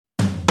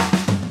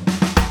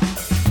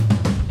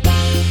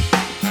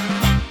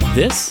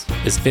This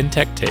is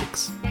Fintech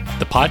Takes,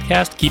 the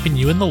podcast keeping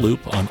you in the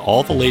loop on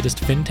all the latest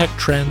fintech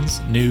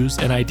trends, news,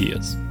 and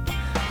ideas.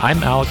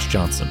 I'm Alex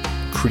Johnson,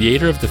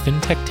 creator of the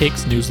Fintech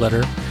Takes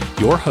newsletter,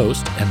 your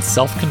host and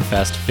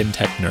self-confessed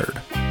fintech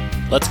nerd.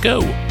 Let's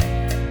go!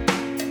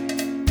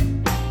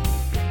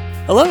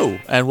 Hello,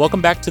 and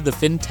welcome back to the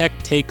Fintech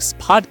Takes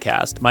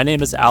podcast. My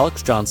name is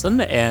Alex Johnson,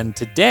 and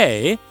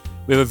today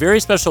we have a very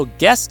special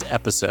guest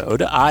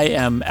episode. I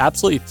am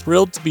absolutely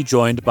thrilled to be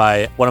joined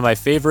by one of my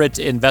favorite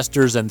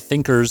investors and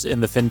thinkers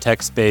in the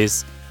fintech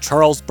space,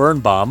 Charles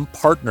Birnbaum,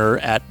 partner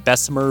at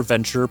Bessemer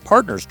Venture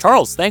Partners.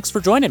 Charles, thanks for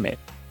joining me.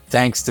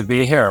 Thanks to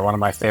be here. One of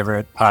my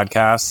favorite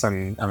podcasts,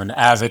 and I'm an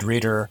avid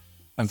reader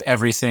of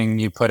everything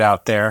you put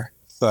out there.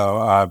 So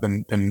I've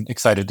been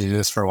excited to do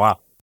this for a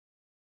while.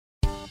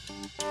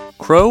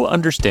 Crow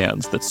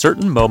understands that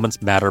certain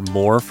moments matter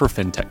more for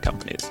fintech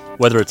companies,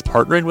 whether it's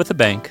partnering with a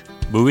bank,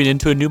 moving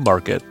into a new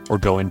market, or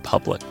going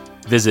public.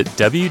 Visit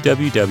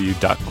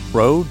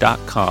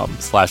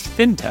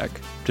www.crow.com/fintech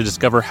to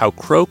discover how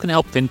Crow can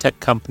help fintech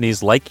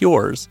companies like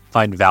yours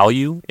find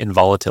value in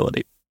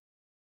volatility.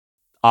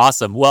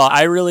 Awesome. Well,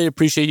 I really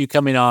appreciate you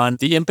coming on.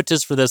 The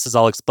impetus for this, as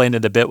I'll explain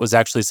in a bit, was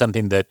actually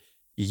something that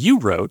you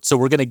wrote. So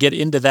we're going to get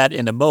into that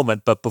in a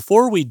moment. But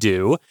before we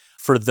do,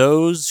 for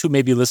those who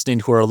may be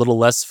listening who are a little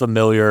less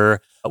familiar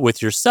with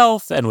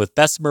yourself and with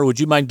Bessemer, would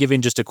you mind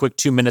giving just a quick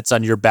 2 minutes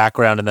on your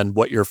background and then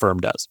what your firm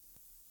does?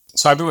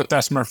 So I've been with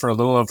Bessemer for a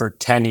little over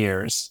 10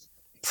 years.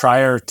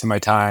 Prior to my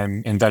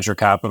time in venture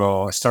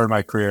capital, I started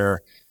my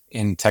career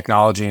in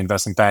technology,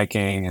 investment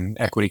banking, and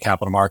equity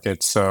capital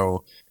markets.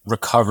 So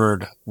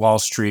recovered Wall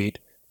Street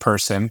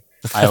person.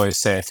 I always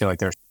say I feel like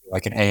there's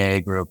like an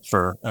AA group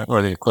for,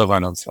 or the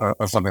equivalent of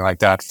something like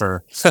that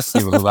for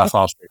people who left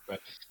Wall Street.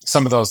 But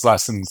some of those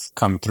lessons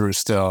come through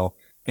still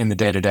in the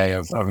day-to-day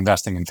of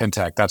investing in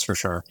fintech, that's for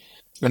sure.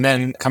 And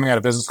then coming out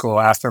of business school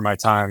after my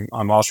time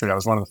on Wall Street, I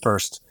was one of the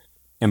first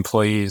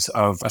employees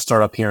of a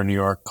startup here in New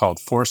York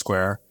called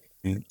Foursquare,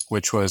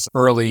 which was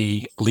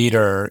early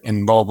leader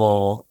in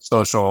mobile,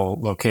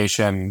 social,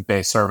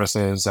 location-based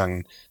services,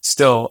 and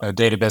still a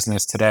data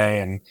business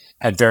today, and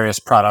had various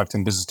product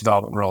and business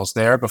development roles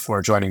there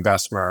before joining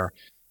Bessemer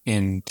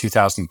in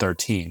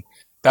 2013.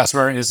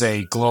 Bessemer is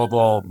a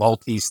global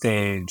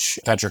multi-stage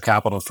venture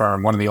capital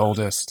firm, one of the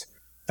oldest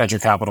venture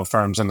capital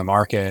firms in the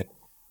market,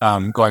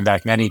 going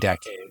back many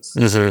decades.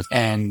 Mm-hmm.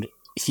 And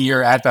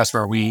here at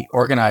Bessemer, we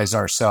organize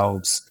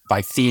ourselves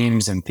by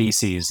themes and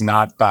theses,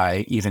 not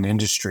by even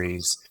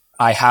industries.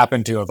 I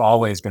happen to have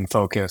always been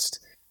focused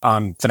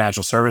on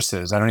financial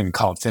services. I don't even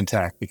call it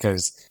fintech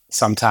because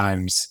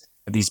sometimes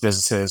these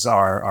businesses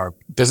are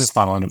business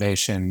model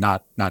innovation,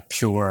 not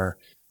pure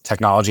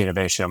technology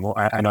innovation. Well,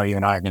 I know you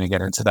and I are going to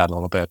get into that a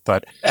little bit,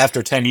 but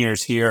after 10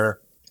 years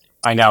here,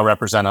 I now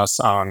represent us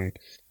on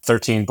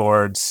 13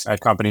 boards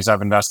at companies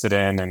I've invested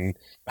in, and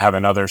have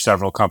another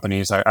several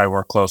companies I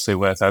work closely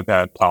with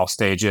at all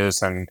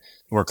stages. And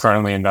we're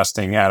currently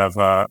investing out of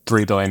a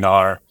 $3 billion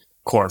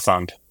core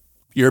fund.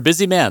 You're a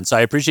busy man, so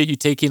I appreciate you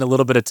taking a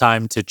little bit of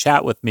time to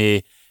chat with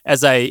me.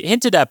 As I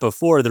hinted at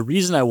before, the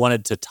reason I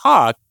wanted to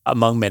talk,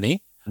 among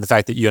many, the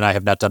fact that you and I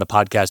have not done a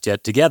podcast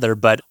yet together,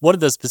 but one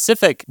of the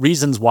specific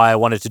reasons why I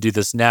wanted to do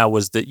this now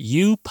was that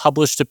you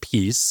published a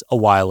piece a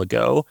while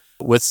ago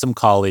with some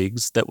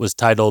colleagues that was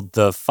titled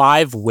The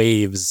 5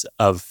 Waves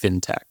of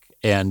Fintech.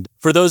 And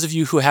for those of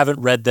you who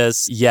haven't read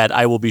this yet,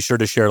 I will be sure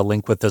to share a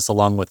link with this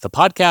along with the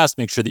podcast.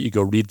 Make sure that you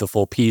go read the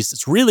full piece.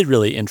 It's really,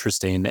 really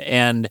interesting.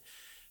 And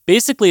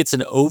basically, it's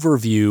an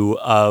overview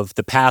of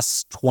the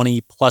past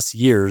 20 plus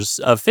years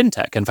of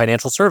fintech and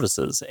financial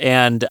services.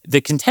 And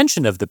the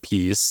contention of the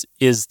piece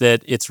is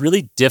that it's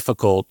really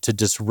difficult to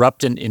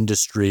disrupt an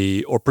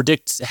industry or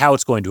predict how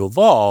it's going to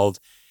evolve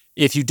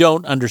if you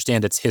don't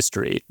understand its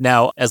history.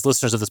 Now, as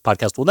listeners of this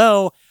podcast will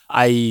know,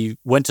 I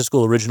went to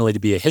school originally to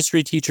be a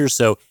history teacher.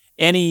 So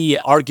any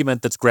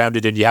argument that's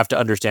grounded in you have to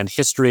understand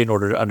history in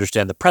order to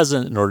understand the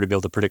present, in order to be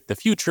able to predict the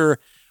future,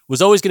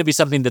 was always going to be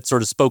something that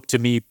sort of spoke to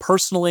me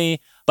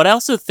personally. But I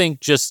also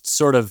think just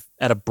sort of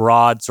at a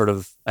broad sort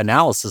of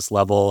analysis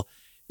level,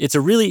 it's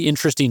a really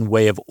interesting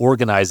way of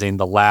organizing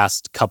the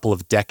last couple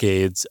of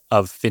decades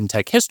of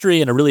fintech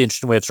history, and a really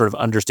interesting way of sort of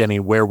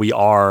understanding where we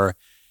are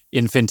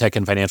in fintech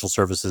and financial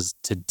services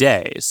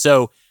today.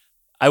 So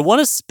I want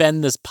to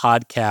spend this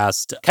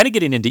podcast kind of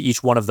getting into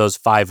each one of those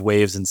 5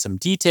 waves in some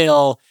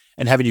detail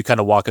and having you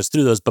kind of walk us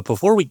through those. But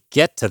before we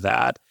get to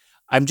that,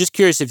 I'm just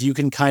curious if you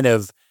can kind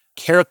of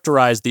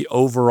characterize the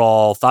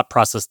overall thought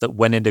process that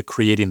went into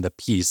creating the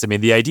piece. I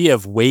mean, the idea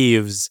of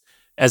waves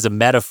as a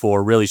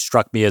metaphor really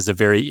struck me as a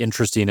very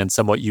interesting and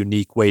somewhat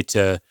unique way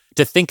to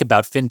think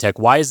about fintech.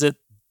 Why is it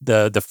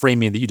the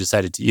framing that you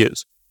decided to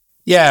use?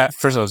 Yeah,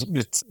 first of all,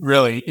 it's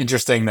really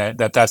interesting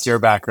that's your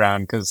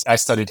background, because I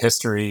studied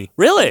history,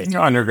 really, in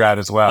undergrad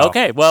as well.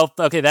 Okay, well,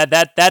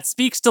 that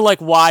speaks to like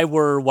why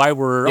we're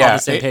on the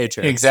same page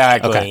here.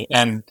 Exactly. Okay.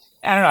 And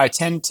I don't know, I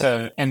tend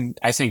to, and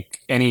I think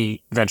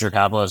any venture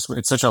capitalist,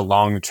 it's such a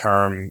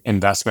long-term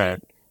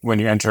investment when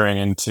you're entering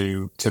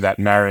into that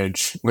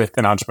marriage with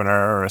an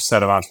entrepreneur or a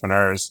set of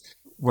entrepreneurs.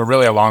 we're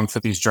really along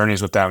for these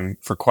journeys with them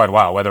for quite a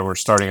while, whether we're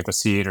starting at the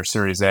seed or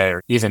Series A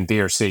or even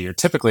B or C. You're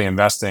typically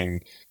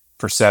investing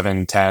for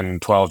 7, 10,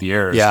 12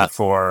 years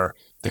before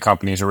the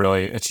companies are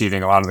really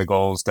achieving a lot of the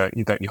goals that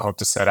you hope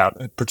to set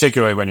out,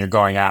 particularly when you're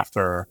going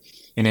after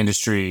an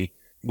industry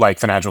like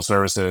financial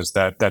services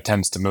that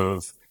tends to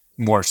move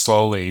more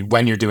slowly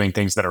when you're doing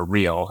things that are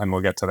real. And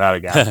we'll get to that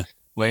again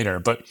later.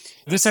 But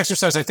this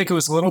exercise, I think it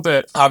was a little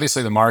bit,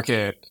 obviously the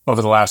market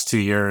over the last 2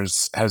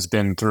 years has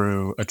been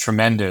through a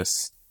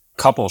tremendous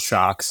couple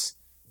shocks.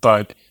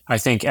 But I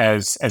think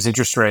as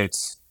interest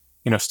rates,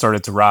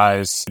 started to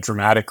rise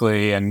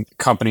dramatically and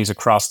companies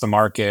across the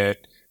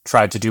market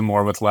tried to do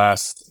more with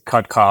less,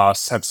 cut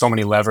costs, have so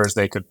many levers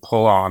they could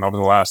pull on over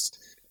the last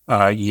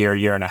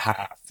year and a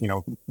half,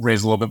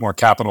 raise a little bit more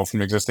capital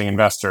from existing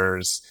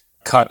investors,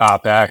 cut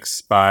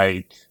OpEx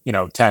by,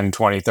 10,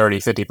 20, 30,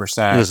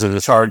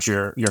 50%, charge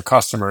your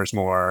customers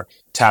more,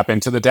 tap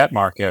into the debt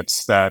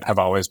markets that have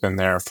always been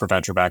there for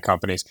venture-backed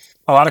companies.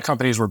 A lot of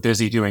companies were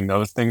busy doing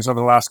those things over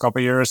the last couple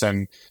of years,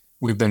 and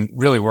we've been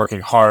really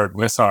working hard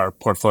with our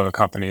portfolio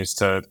companies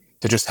to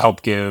just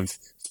help give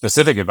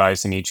specific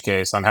advice in each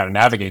case on how to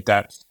navigate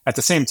that. At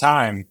the same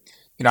time,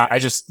 I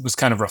just was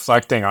kind of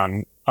reflecting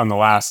on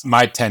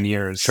my 10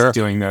 years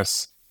doing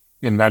this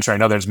in venture. I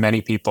know there's many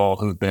people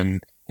who've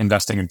been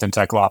investing in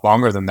fintech a lot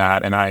longer than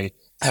that. And I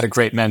had a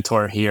great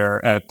mentor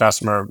here at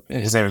Bessemer.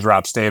 His name is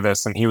Rob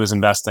Stavis, and he was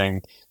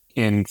investing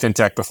in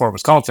fintech before it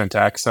was called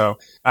fintech. So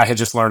I had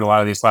just learned a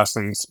lot of these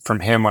lessons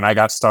from him when I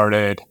got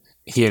started.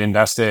 He had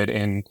invested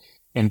in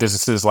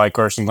businesses like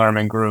Gerson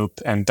Lerman Group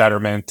and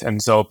Betterment and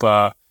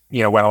Zopa,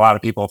 when a lot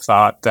of people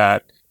thought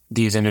that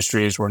these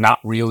industries were not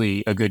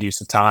really a good use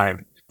of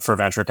time for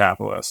venture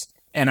capitalists.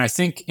 And I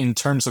think in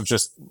terms of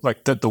just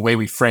like the way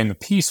we frame the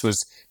piece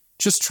was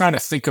just trying to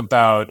think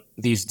about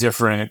these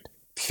different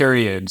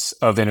periods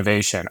of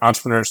innovation.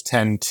 Entrepreneurs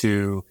tend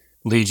to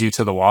lead you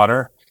to the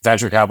water.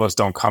 Venture capitalists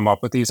don't come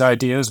up with these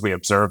ideas. We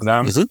observe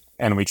them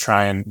and we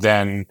try and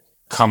then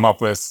come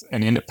up with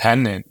an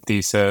independent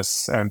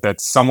thesis and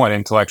that's somewhat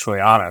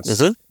intellectually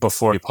honest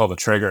before you pull the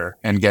trigger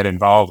and get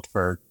involved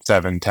for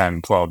 7,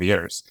 10, 12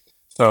 years.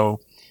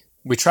 So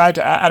we tried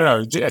to, I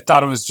don't know, I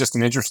thought it was just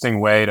an interesting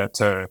way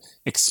to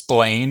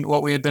explain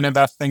what we had been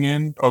investing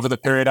in over the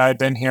period I had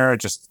been here. It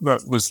just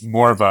was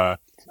more of a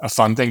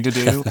fun thing to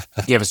do.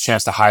 It gave us a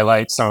chance to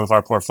highlight some of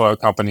our portfolio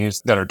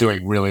companies that are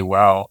doing really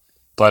well,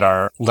 but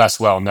are less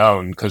well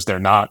known because they're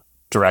not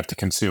direct to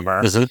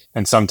consumer.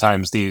 And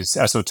sometimes these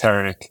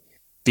esoteric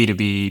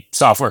B2B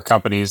software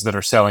companies that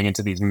are selling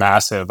into these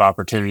massive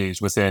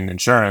opportunities within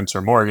insurance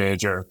or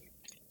mortgage or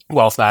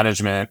wealth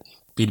management,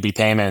 B2B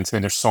payments. I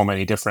mean, there's so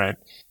many different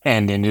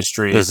end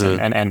industries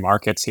and end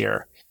markets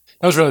here.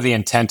 That was really the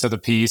intent of the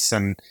piece.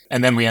 And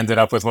then we ended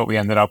up with what we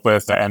ended up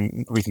with,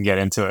 and we can get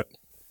into it.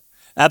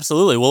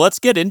 Absolutely. Well, let's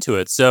get into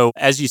it. So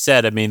as you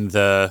said, I mean,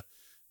 the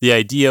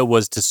idea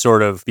was to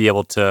sort of be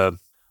able to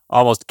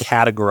almost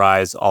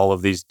categorize all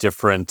of these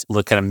different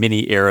kind of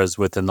mini eras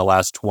within the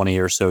last 20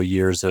 or so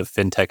years of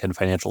fintech and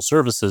financial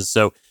services.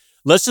 So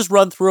let's just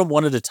run through them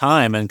one at a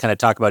time and kind of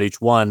talk about each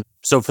one.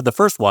 So for the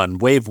first one,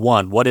 Wave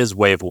 1, what is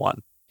Wave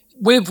 1?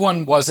 Wave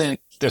 1 wasn't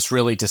this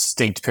really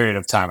distinct period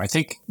of time. I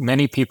think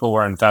many people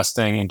were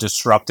investing in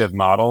disruptive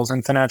models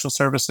in financial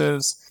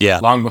services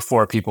long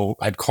before people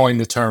had coined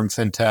the term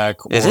fintech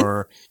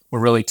or were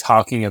really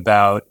talking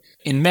about,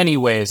 in many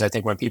ways, I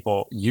think when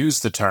people use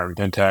the term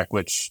fintech,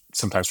 which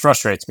sometimes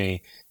frustrates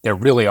me, they're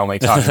really only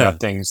talking about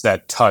things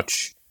that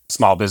touch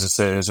small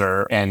businesses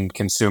or end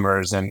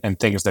consumers and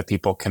things that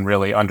people can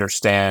really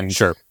understand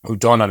who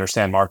don't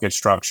understand market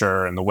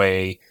structure and the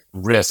way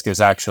risk is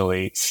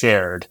actually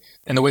shared.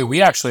 And the way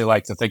we actually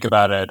like to think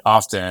about it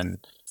often,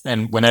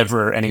 and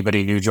whenever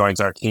anybody new joins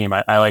our team,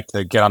 I like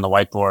to get on the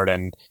whiteboard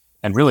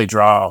and really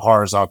draw a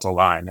horizontal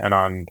line. And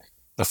on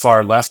the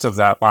far left of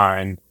that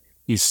line,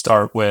 you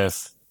start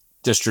with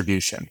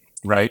distribution,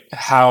 right?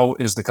 How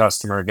is the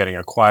customer getting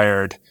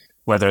acquired,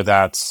 whether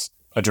that's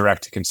a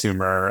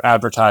direct-to-consumer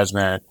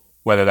advertisement,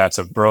 whether that's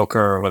a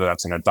broker, whether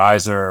that's an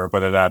advisor,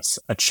 whether that's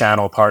a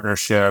channel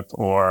partnership,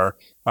 or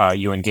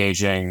you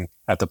engaging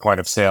at the point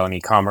of sale in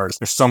e-commerce.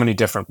 There's so many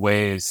different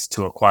ways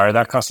to acquire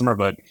that customer,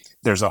 but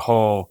there's a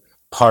whole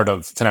part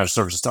of financial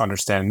services to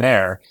understand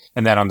there.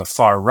 And then on the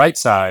far right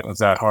side of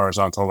that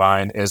horizontal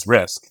line is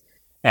risk.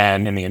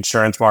 And in the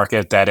insurance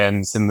market, that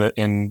ends in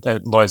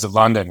the Lloyd's of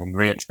London and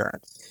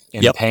reinsurance.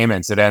 In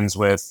payments, it ends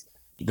with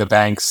the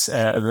banks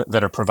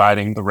that are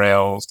providing the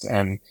rails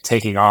and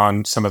taking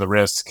on some of the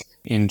risk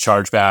in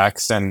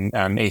chargebacks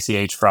and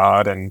ACH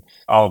fraud and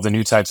all of the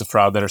new types of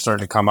fraud that are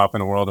starting to come up in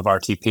the world of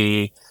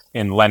RTP,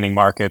 in lending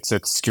markets,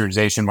 it's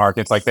securitization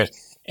markets like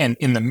this. And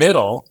in the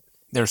middle,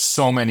 there's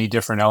so many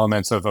different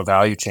elements of a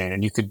value chain.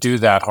 And you could do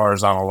that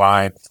horizontal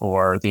line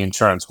for the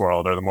insurance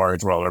world or the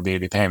mortgage world or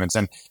B2B payments.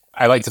 And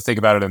I like to think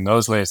about it in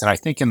those ways. And I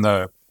think in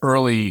the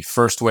early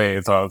first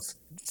wave of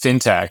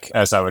fintech,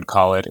 as I would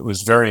call it, it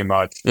was very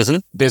much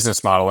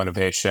business model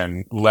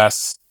innovation,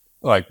 less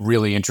like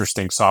really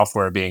interesting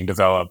software being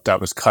developed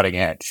that was cutting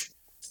edge.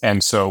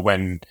 And so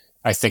when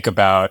I think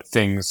about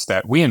things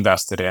that we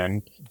invested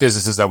in,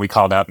 businesses that we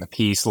called out in the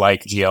piece,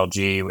 like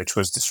GLG, which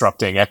was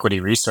disrupting equity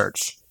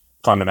research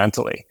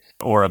fundamentally,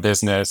 or a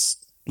business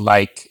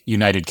like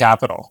United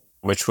Capital,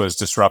 which was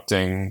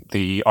disrupting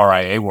the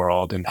RIA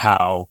world and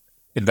how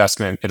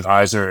investment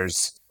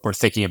advisors were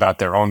thinking about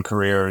their own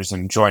careers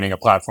and joining a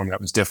platform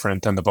that was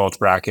different than the bulge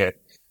bracket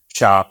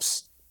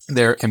shops.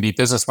 There can be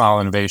business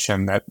model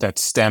innovation that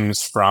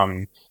stems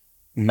from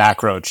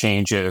macro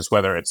changes,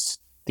 whether it's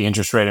the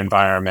interest rate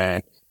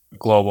environment,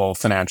 global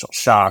financial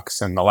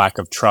shocks, and the lack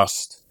of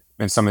trust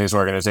in some of these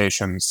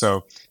organizations.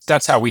 So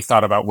that's how we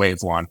thought about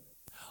wave one.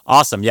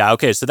 Awesome. Yeah.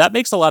 Okay. So that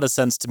makes a lot of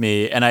sense to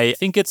me. And I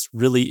think it's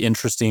really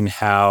interesting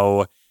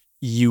how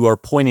you are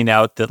pointing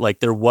out that like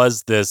there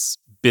was this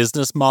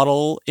business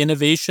model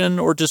innovation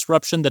or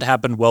disruption that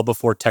happened well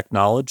before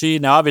technology.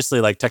 Now,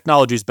 obviously, like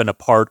technology has been a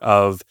part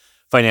of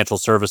financial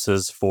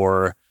services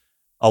for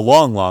a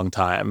long, long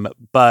time,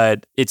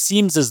 but it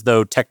seems as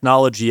though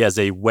technology as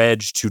a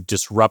wedge to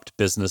disrupt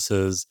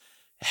businesses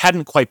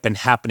hadn't quite been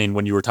happening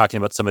when you were talking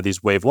about some of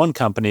these wave one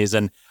companies.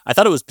 And I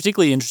thought it was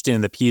particularly interesting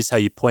in the piece how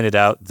you pointed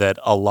out that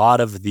a lot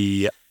of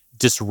the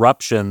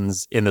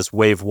disruptions in this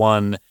wave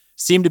one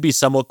seem to be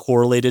somewhat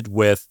correlated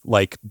with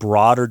like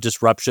broader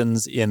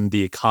disruptions in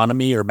the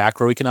economy or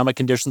macroeconomic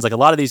conditions. Like a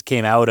lot of these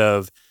came out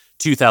of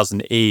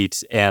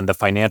 2008 and the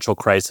financial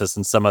crisis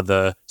and some of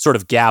the sort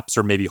of gaps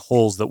or maybe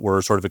holes that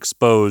were sort of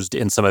exposed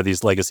in some of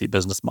these legacy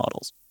business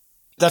models.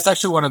 That's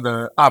actually one of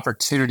the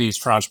opportunities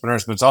for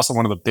entrepreneurs, but it's also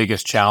one of the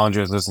biggest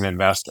challenges as an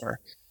investor,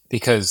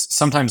 because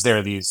sometimes there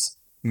are these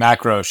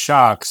macro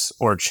shocks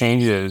or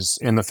changes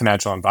in the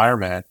financial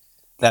environment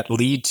that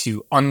lead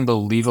to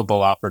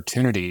unbelievable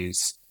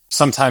opportunities.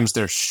 Sometimes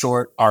they're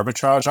short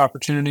arbitrage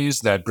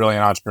opportunities that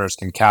brilliant entrepreneurs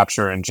can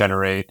capture and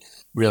generate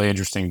really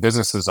interesting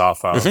businesses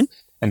off of. Mm-hmm.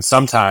 And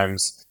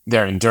sometimes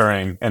they're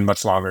enduring and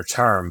much longer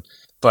term.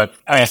 But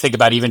I think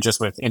about even just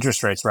with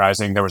interest rates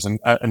rising, there was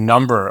a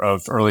number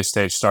of early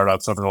stage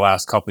startups over the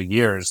last couple of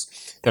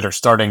years that are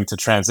starting to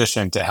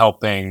transition to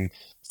helping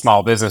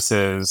small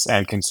businesses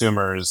and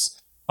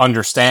consumers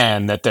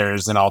understand that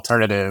there's an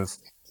alternative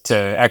to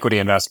equity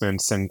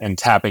investments and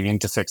tapping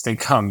into fixed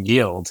income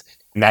yield.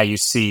 Now you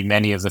see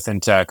many of the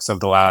fintechs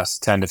of the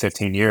last 10 to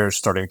 15 years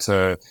starting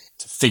to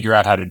figure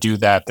out how to do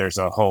that. There's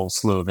a whole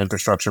slew of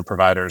infrastructure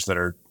providers that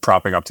are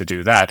propping up to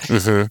do that.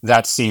 Mm-hmm.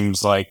 That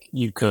seems like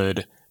you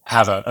could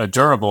have a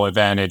durable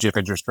advantage if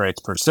interest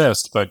rates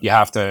persist, but you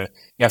have to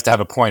have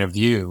a point of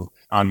view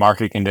on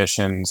market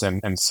conditions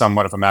and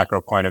somewhat of a macro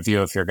point of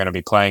view if you're going to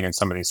be playing in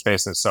some of these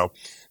spaces. So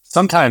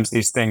sometimes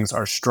these things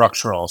are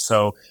structural.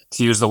 So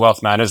to use the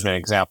wealth management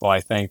example, I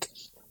think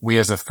we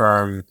as a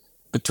firm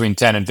between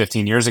 10 and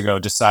 15 years ago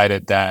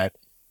decided that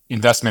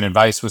investment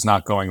advice was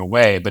not going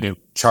away, but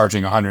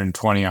charging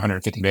 120,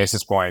 150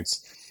 basis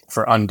points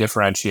for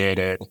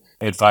undifferentiated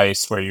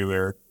advice where you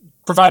were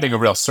providing a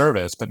real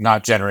service, but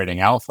not generating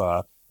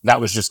alpha, that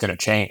was just going to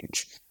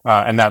change.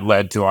 And that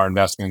led to our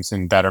investments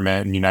in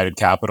Betterment and United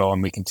Capital.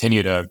 And we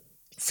continue to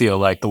feel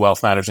like the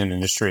wealth management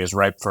industry is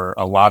ripe for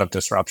a lot of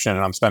disruption.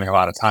 And I'm spending a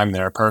lot of time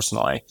there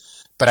personally.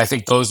 But I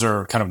think those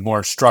are kind of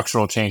more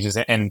structural changes.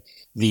 And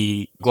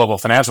the global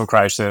financial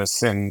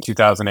crisis in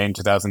 2008 and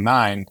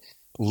 2009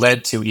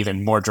 led to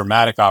even more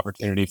dramatic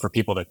opportunity for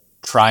people to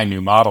try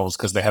new models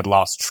because they had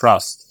lost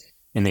trust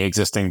in the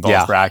existing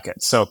bulge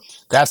bracket. So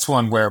that's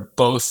one where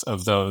both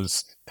of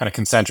those kind of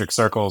concentric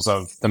circles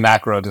of the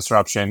macro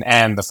disruption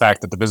and the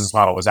fact that the business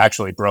model was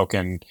actually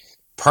broken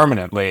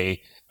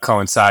permanently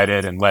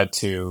coincided and led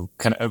to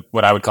kind of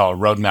what I would call a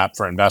roadmap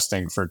for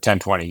investing for 10,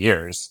 20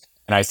 years.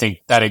 And I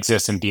think that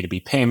exists in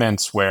B2B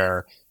payments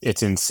where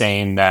it's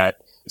insane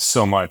that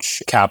so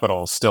much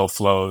capital still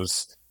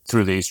flows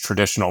through these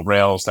traditional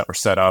rails that were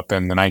set up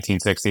in the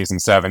 1960s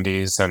and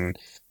 70s. And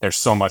there's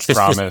so much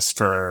promise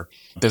for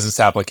business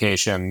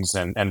applications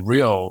and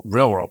real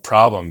world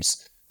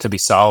problems to be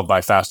solved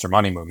by faster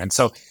money movement.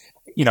 So,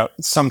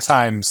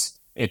 sometimes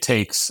it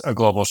takes a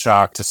global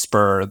shock to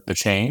spur the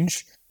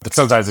change, but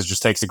sometimes it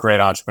just takes a great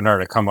entrepreneur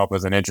to come up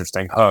with an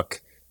interesting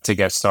hook to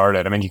get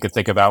started. I mean, you could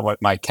think about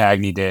what Mike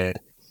Cagney did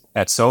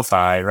at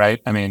SoFi, right?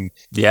 I mean,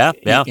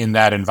 in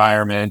that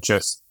environment,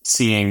 just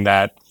seeing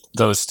that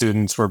those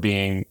students were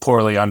being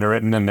poorly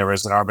underwritten and there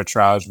was an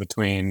arbitrage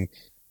between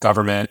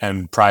government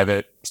and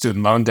private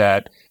student loan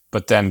debt,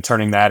 but then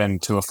turning that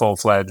into a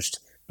full-fledged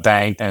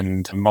bank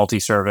and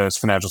multi-service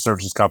financial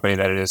services company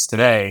that it is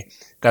today.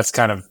 That's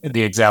kind of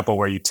the example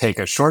where you take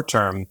a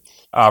short-term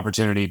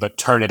opportunity, but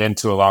turn it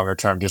into a longer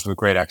term just with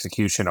great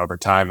execution over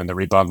time and the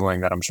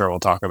rebundling that I'm sure we'll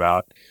talk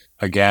about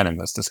again in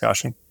this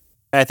discussion.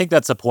 I think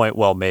that's a point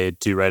well made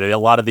too, right? A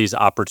lot of these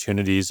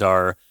opportunities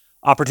are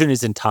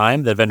opportunities in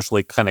time that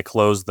eventually kind of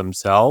close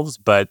themselves,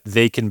 but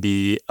they can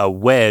be a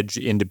wedge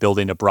into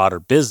building a broader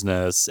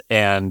business.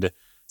 And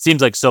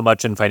seems like so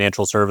much in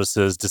financial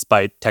services,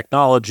 despite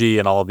technology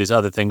and all of these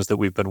other things that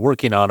we've been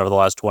working on over the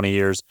last 20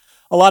 years,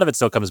 a lot of it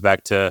still comes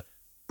back to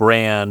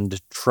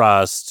brand,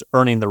 trust,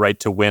 earning the right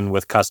to win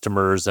with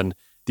customers. And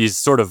these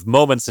sort of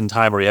moments in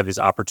time where you have these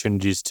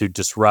opportunities to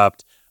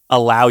disrupt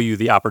allow you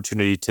the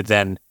opportunity to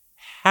then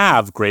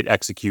have great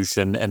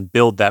execution and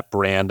build that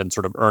brand and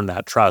sort of earn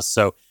that trust.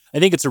 So I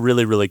think it's a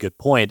really, really good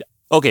point.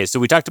 Okay, so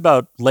we talked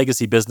about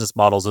legacy business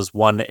models as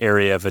one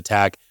area of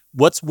attack.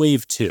 What's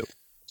wave two?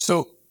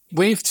 So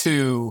wave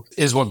two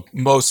is what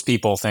most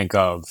people think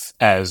of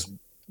as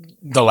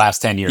the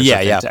last 10 years of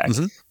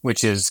fintech,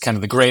 which is kind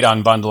of the great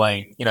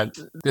unbundling.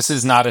 This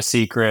is not a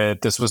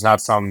secret. This was not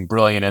some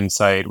brilliant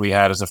insight we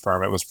had as a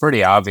firm. It was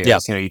pretty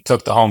obvious. You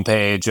took the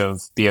homepage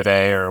of B of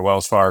A or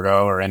Wells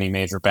Fargo or any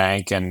major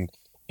bank, and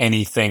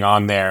anything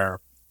on there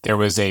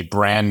was a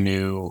brand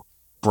new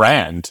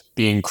brand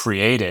being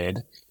created,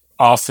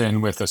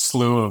 often with a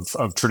slew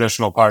of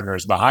traditional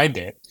partners behind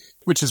it,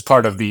 which is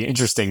part of the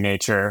interesting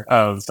nature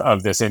of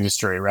this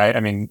industry, right?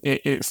 I mean,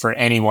 for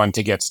anyone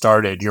to get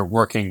started, you're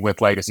working with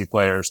legacy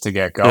players to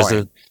get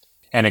going.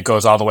 And it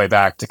goes all the way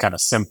back to kind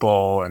of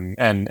Simple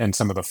and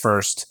some of the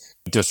first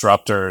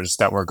disruptors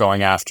that were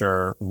going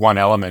after one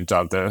element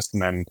of this.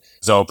 And then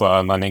Zopa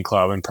and Lending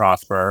Club and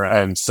Prosper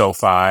and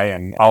SoFi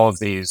and all of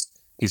these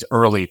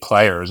early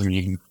players. I mean,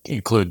 you can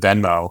include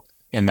Venmo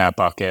in that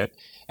bucket.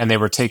 And they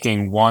were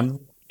taking one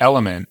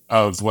element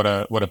of what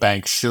a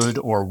bank should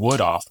or would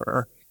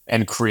offer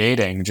and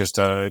creating just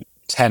a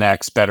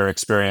 10x better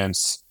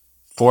experience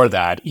for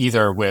that,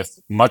 either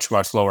with much,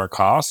 much lower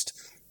cost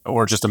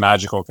or just a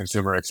magical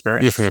consumer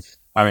experience.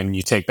 I mean,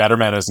 you take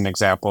Betterment as an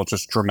example,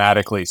 just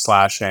dramatically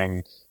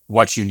slashing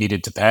what you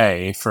needed to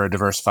pay for a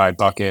diversified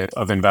bucket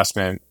of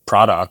investment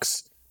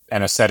products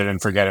and a set it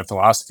and forget it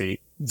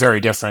philosophy. Very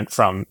different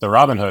from the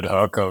Robinhood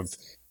hook of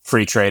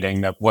free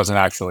trading that wasn't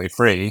actually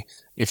free,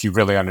 if you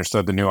really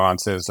understood the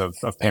nuances of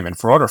payment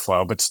for order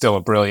flow, but still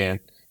a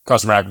brilliant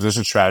customer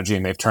acquisition strategy,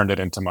 and they've turned it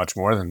into much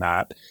more than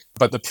that.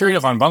 But the period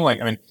of unbundling,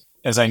 I mean,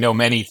 as I know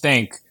many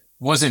think,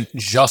 wasn't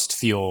just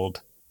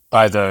fueled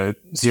by the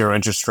zero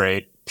interest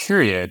rate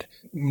period.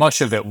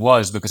 Much of it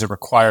was because it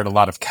required a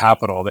lot of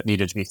capital that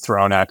needed to be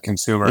thrown at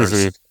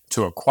consumers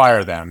to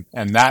acquire them.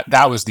 And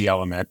that was the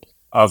element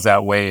of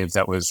that wave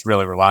that was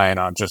really relying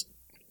on just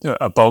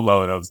a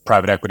boatload of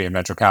private equity and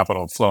venture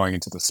capital flowing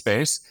into the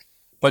space.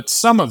 But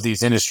some of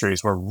these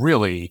industries were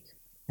really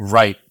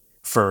ripe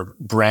for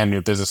brand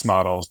new business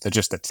models to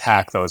just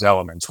attack those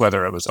elements,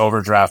 whether it was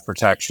overdraft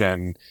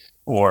protection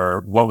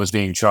or what was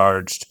being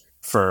charged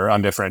for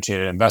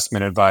undifferentiated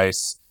investment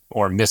advice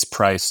or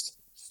mispriced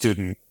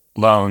student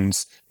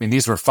loans. I mean,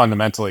 these were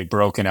fundamentally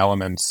broken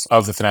elements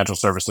of the financial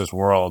services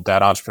world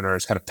that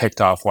entrepreneurs kind of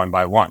picked off one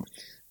by one.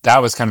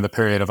 That was kind of the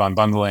period of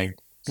unbundling.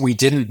 We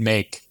didn't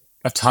make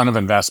a ton of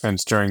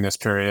investments during this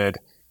period,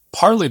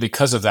 partly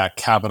because of that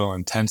capital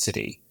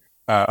intensity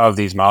of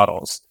these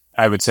models.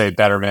 I would say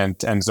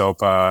Betterment and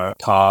Zopa,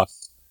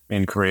 Toss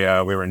in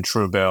Korea, we were in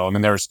Truebill. I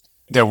mean,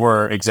 there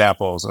were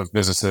examples of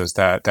businesses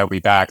that we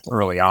backed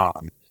early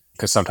on,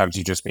 because sometimes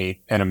you just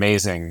meet an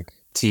amazing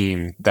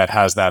team that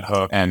has that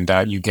hook and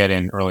you get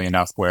in early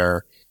enough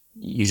where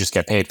you just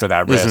get paid for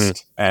that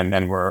risk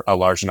and we're a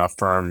large enough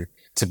firm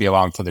to be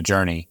along for the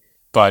journey.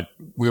 But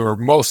we were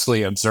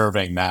mostly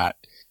observing that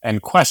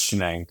and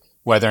questioning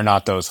whether or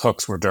not those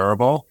hooks were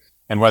durable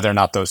and whether or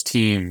not those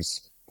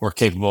teams were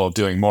capable of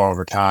doing more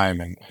over time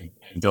and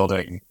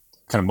building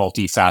kind of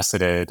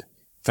multifaceted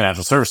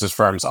financial services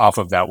firms off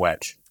of that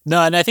wedge.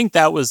 No, and I think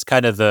that was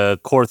kind of the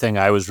core thing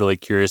I was really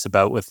curious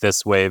about with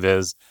this wave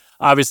is,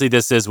 obviously,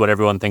 this is what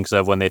everyone thinks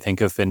of when they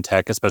think of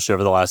fintech, especially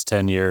over the last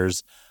 10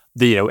 years.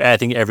 I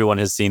think everyone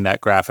has seen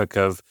that graphic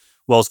of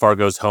Wells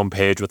Fargo's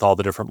homepage with all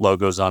the different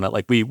logos on it.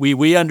 Like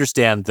we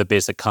understand the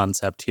basic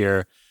concept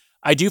here.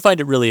 I do find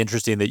it really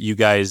interesting that you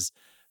guys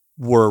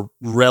were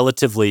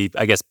relatively,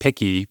 I guess,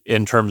 picky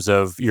in terms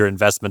of your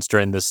investments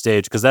during this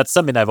stage, because that's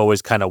something I've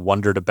always kind of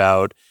wondered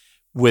about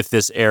with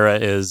this era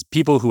is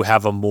people who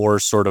have a more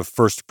sort of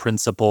first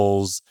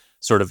principles,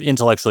 sort of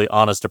intellectually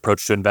honest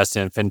approach to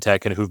investing in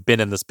fintech and who've been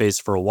in the space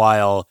for a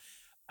while.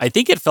 I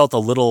think it felt a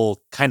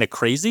little kind of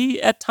crazy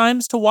at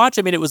times to watch.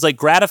 I mean, it was like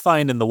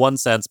gratifying in the one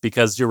sense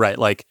because you're right,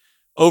 like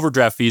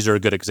overdraft fees are a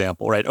good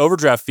example, right?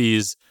 Overdraft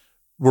fees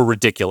were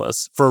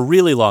ridiculous for a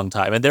really long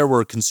time. And there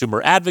were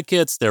consumer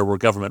advocates, there were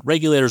government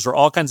regulators, or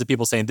all kinds of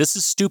people saying, this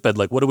is stupid,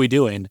 like, what are we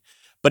doing?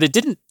 But it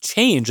didn't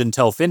change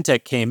until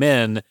fintech came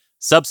in,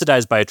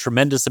 subsidized by a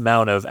tremendous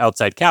amount of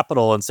outside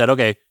capital and said,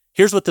 okay,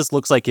 here's what this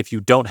looks like if you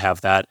don't have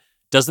that.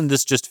 Doesn't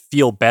this just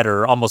feel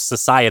better, almost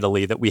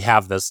societally, that we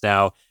have this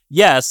now?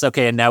 Yes,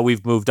 okay, and now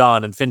we've moved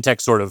on, and fintech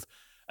sort of,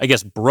 I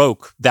guess,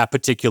 broke that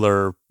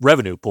particular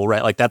revenue pool,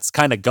 right? Like, that's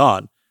kind of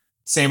gone.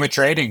 Same with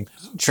trading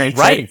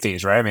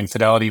fees, right? I mean,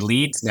 Fidelity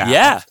leads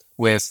now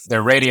with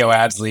their radio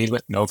ads lead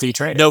with no fee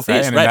trading. No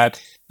fees, right? I mean,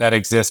 that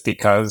exists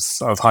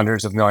because of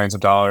hundreds of millions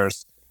of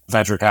dollars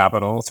venture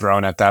capital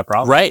thrown at that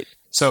problem. Right.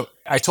 So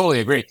I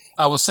totally agree.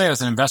 I will say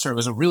as an investor, it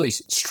was a really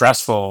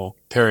stressful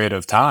period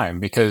of time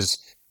because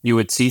you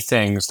would see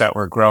things that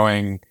were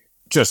growing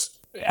just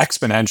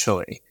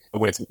exponentially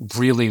with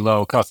really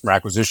low customer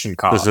acquisition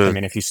costs. I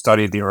mean, if you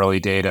studied the early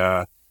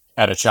data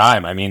at a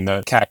Chime, I mean,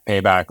 the CAC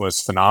payback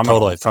was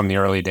phenomenal from the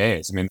early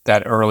days. I mean,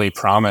 that early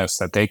promise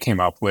that they came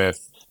up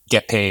with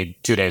get paid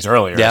 2 days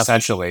earlier,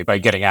 essentially, by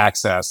getting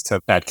access to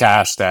that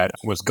cash that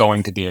was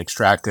going to be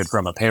extracted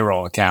from a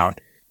payroll account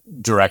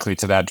directly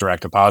to that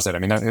direct deposit. I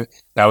mean,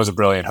 that was a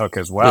brilliant hook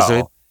as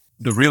well.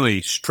 The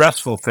really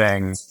stressful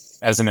thing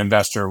as an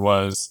investor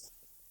was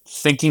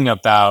thinking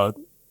about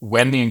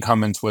when the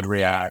incumbents would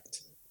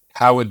react,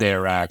 how would they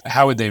react,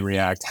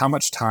 how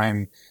much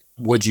time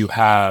would you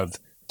have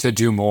to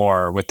do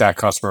more with that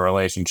customer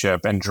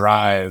relationship and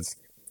drive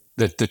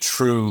the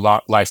true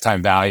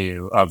lifetime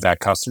value of that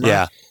customer.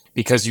 Yeah.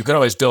 Because you could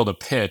always build a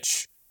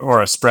pitch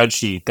or a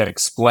spreadsheet that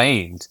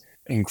explained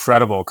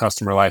incredible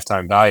customer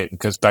lifetime value,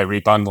 because by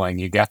rebundling,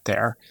 you get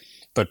there.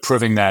 But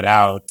proving that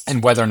out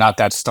and whether or not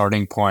that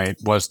starting point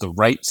was the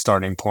right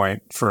starting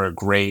point for a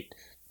great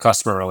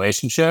customer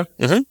relationship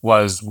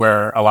was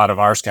where a lot of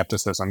our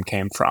skepticism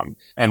came from.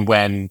 And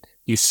when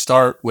you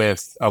start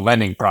with a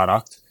lending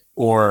product,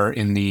 or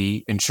in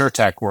the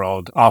insurtech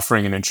world,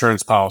 offering an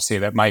insurance policy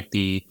that might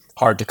be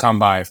hard to come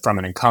by from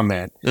an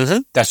incumbent,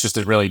 that's just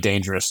a really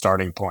dangerous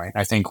starting point.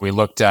 I think we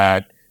looked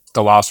at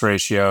the loss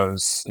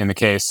ratios in the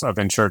case of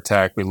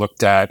insurtech. We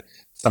looked at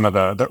some of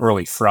the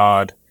early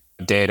fraud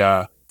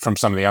data from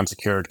some of the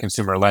unsecured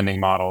consumer lending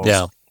models.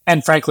 Yeah.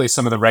 And frankly,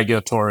 some of the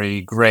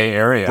regulatory gray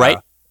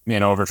area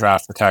in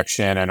overdraft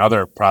protection and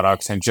other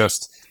products. And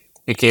just,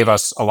 it gave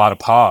us a lot of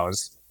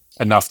pause,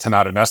 enough to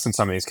not invest in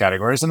some of these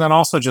categories. And then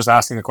also just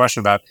asking the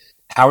question about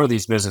how are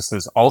these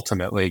businesses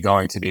ultimately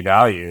going to be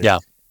valued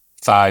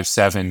 5,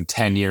 7,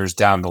 10 years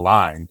down the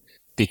line?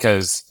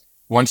 Because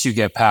once you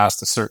get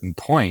past a certain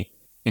point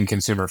in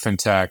consumer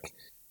fintech,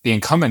 the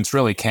incumbents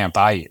really can't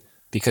buy you,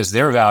 because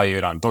they're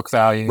valued on book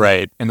value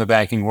in the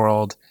banking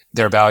world.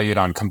 They're valued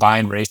on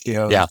combined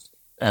ratios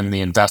and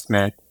the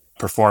investment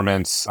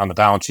performance on the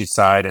balance sheet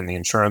side in the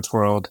insurance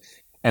world.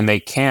 And they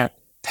can't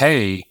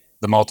pay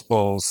the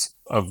multiples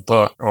of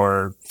book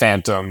or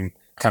phantom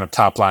kind of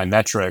top line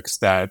metrics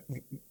that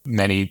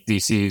many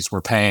VCs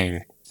were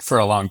paying for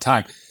a long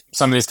time.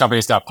 Some of these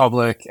companies got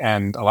public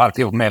and a lot of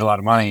people made a lot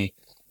of money.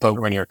 But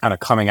when you're kind of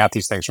coming at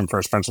these things from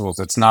first principles,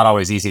 it's not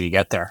always easy to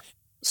get there.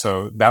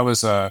 So that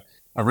was a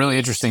really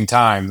interesting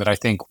time that I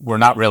think we're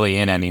not really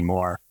in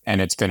anymore. And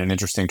it's been an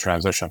interesting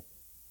transition.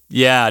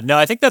 Yeah, no,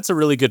 I think that's a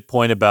really good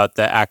point about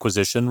the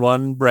acquisition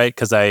one, right?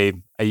 Because I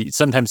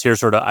sometimes hear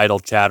sort of idle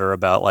chatter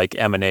about like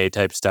M&A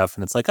type stuff.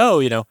 And it's like,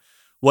 oh,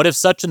 what if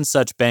such and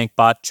such bank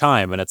bought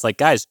Chime? And it's like,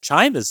 guys,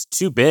 Chime is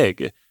too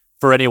big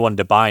for anyone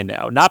to buy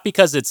now. Not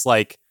because it's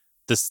like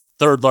the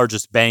third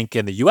largest bank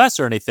in the US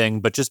or anything,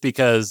 but just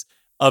because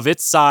of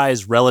its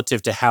size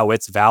relative to how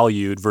it's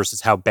valued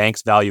versus how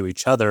banks value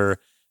each other.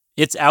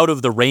 It's out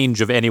of the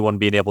range of anyone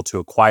being able to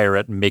acquire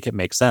it and make it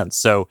make sense.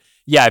 So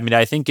yeah, I mean,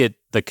 I think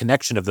the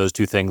connection of those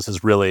two things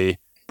is really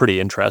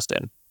pretty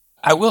interesting.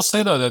 I will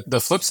say, though, that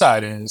the flip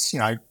side is,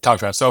 I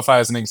talked about SoFi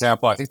as an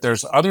example. I think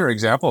there's other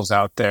examples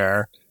out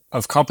there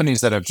of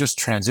companies that have just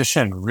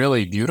transitioned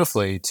really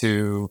beautifully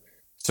to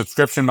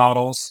subscription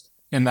models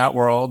in that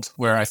world,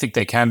 where I think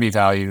they can be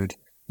valued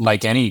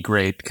like any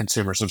great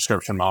consumer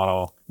subscription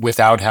model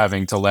without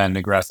having to lend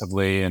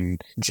aggressively and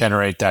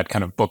generate that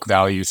kind of book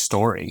value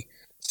story.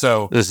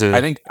 So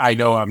I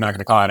know I'm not going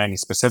to call out any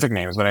specific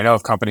names, but I know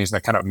of companies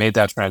that kind of made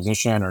that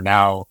transition are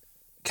now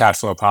cash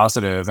flow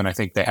positive. And I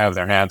think they have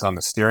their hands on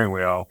the steering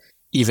wheel,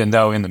 even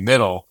though in the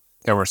middle,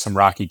 there were some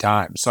rocky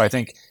times. So I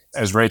think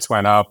as rates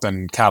went up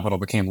and capital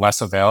became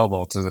less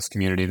available to this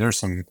community, there's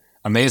some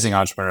amazing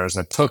entrepreneurs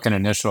that took an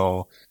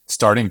initial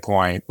starting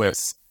point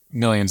with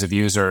millions of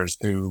users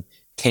who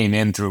came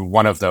in through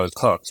one of those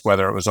hooks,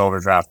 whether it was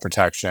overdraft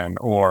protection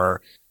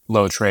or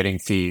low trading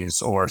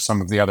fees or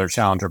some of the other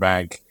challenger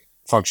bank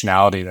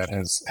functionality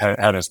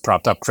that has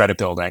propped up credit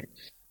building,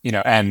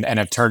 and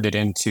have turned it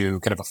into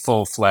kind of a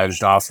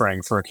full-fledged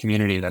offering for a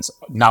community that's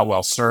not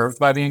well served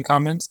by the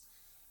incumbents.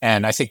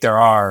 And I think there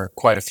are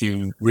quite a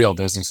few real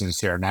businesses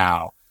here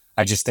now.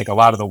 I just think a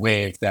lot of the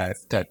wave that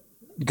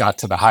got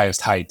to the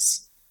highest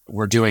heights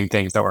were doing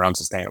things that were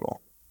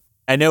unsustainable.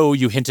 I know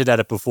you hinted at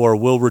it before.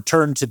 We'll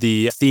return to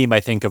the theme, I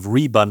think, of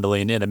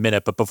rebundling in a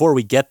minute. But before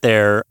we get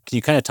there, can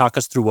you kind of talk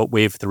us through what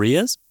Wave 3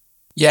 is?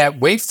 Yeah,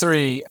 Wave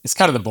 3 is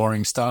kind of the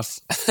boring stuff,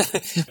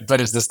 but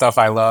it's the stuff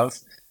I love.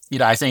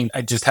 I think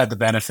I just had the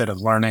benefit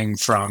of learning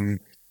from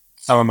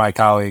some of my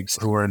colleagues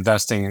who were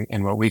investing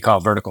in what we call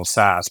vertical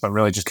SaaS, but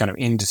really just kind of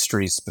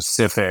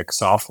industry-specific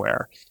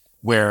software,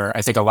 where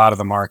I think a lot of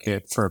the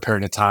market for a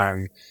period of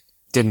time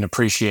didn't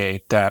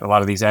appreciate that a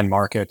lot of these end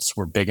markets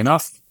were big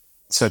enough.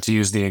 So to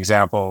use the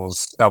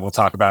examples that we'll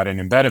talk about in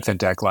embedded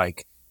fintech,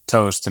 like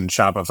Toast and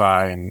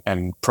Shopify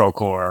and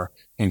Procore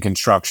in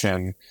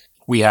construction,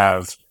 we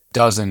have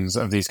dozens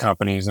of these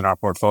companies in our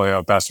portfolio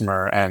at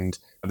Bessemer, and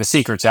the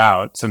secret's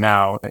out. So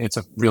now it's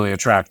a really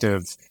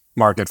attractive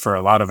market for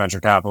a lot of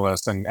venture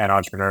capitalists and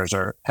entrepreneurs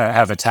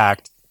have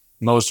attacked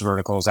most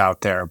verticals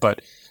out there.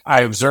 But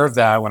I observed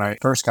that when I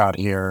first got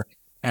here,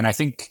 and I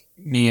think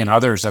me and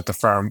others at the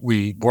firm,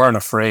 we weren't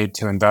afraid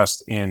to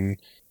invest in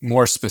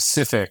more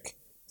specific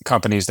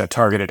companies that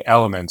targeted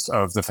elements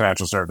of the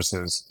financial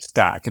services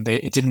stack.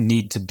 It didn't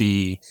need to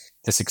be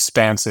this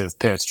expansive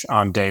pitch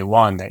on day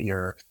one that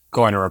you're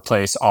going to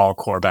replace all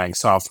core bank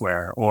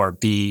software or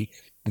be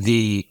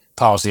the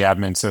policy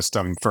admin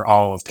system for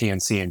all of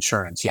P&C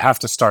insurance. You have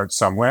to start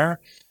somewhere.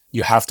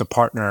 You have to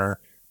partner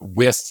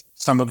with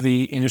some of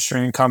the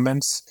industry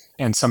incumbents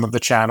and some of the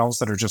channels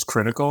that are just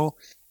critical.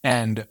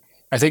 And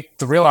I think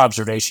the real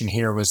observation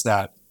here was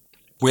that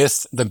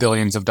with the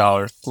billions of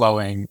dollars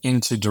flowing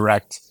into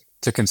direct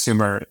to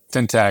consumer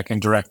fintech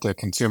and direct to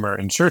consumer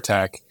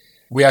insurtech,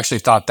 we actually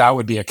thought that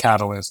would be a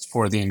catalyst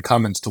for the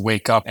incumbents to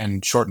wake up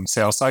and shorten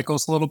sales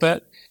cycles a little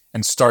bit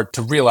and start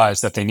to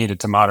realize that they needed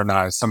to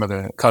modernize some of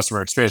the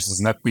customer experiences,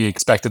 and that we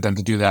expected them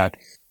to do that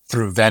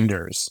through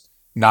vendors,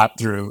 not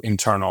through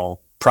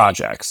internal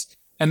projects.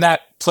 And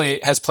that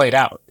has played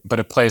out, but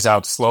it plays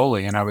out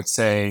slowly. And I would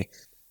say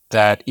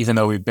that even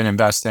though we've been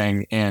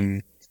investing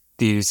in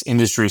these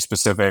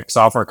industry-specific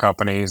software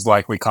companies,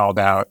 like we called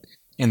out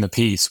in the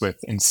piece with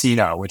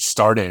Encino, which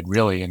started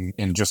really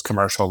in just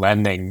commercial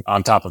lending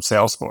on top of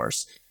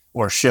Salesforce,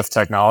 or Shift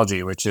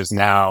Technology, which is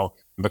now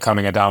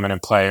becoming a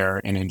dominant player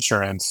in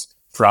insurance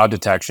fraud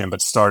detection,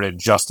 but started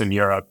just in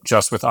Europe,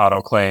 just with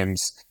auto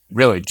claims,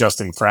 really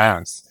just in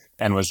France,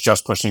 and was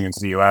just pushing into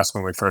the US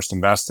when we first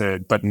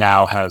invested, but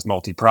now has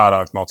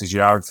multi-product,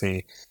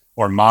 multi-geography,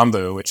 or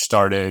Mambu, which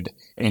started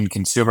in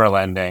consumer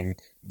lending,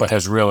 but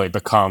has really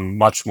become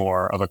much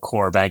more of a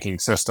core banking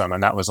system.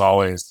 And that was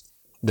always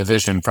the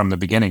vision from the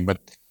beginning. But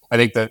I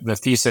think that the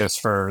thesis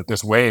for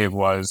this wave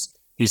was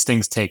these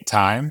things take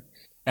time.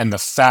 And the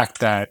fact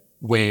that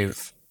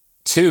wave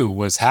 2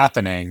 was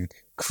happening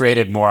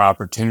created more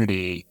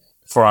opportunity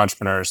for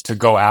entrepreneurs to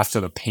go after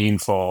the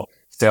painful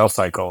sales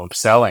cycle of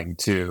selling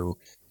to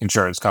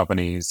insurance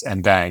companies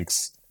and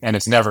banks. And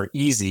it's never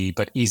easy,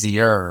 but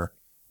easier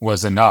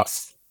was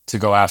enough to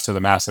go after the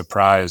massive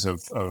prize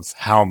of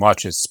how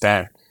much is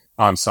spent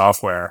on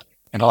software.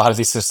 And a lot of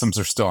these systems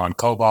are still on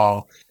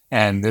COBOL.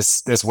 And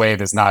this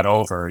wave is not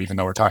over, even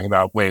though we're talking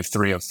about wave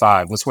 3 of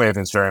 5. This wave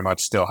is very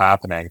much still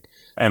happening.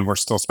 And we're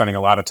still spending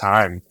a lot of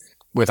time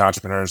with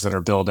entrepreneurs that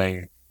are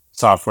building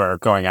software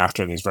going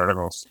after these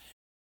verticals.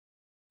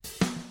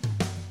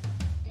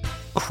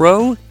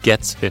 Crow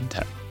gets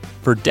fintech.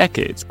 For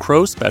decades,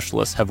 Crow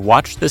specialists have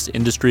watched this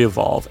industry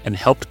evolve and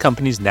helped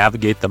companies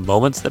navigate the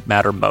moments that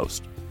matter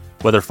most,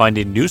 whether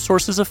finding new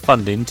sources of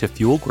funding to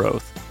fuel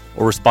growth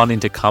or responding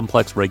to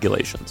complex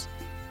regulations.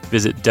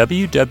 Visit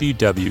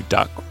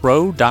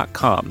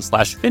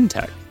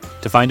www.crow.com/fintech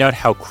to find out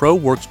how Crow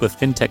works with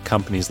fintech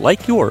companies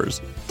like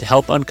yours to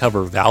help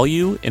uncover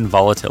value in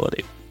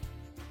volatility.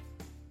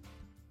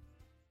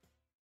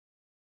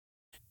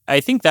 I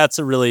think that's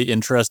a really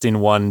interesting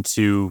one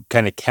to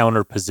kind of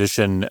counter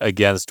position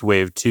against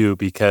Wave 2,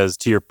 because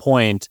to your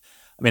point,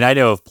 I mean, I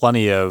know of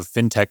plenty of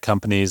fintech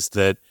companies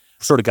that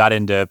sort of got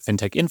into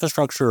fintech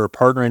infrastructure or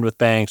partnering with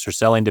banks or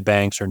selling to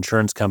banks or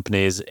insurance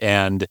companies.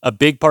 And a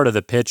big part of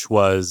the pitch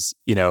was,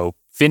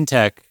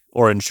 fintech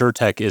or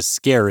insurtech is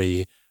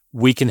scary.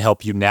 We can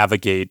help you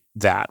navigate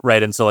that,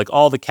 right? And so like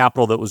all the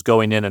capital that was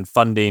going in and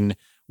funding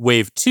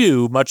Wave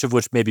 2, much of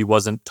which maybe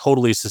wasn't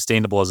totally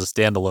sustainable as a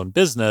standalone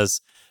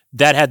business,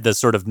 that had the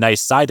sort of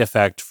nice side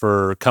effect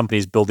for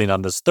companies building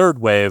on this third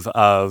wave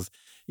of,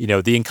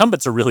 the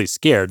incumbents are really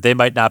scared. They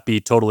might not be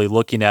totally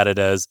looking at it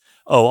as,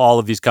 oh, all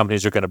of these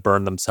companies are going to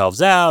burn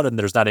themselves out and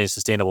there's not any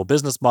sustainable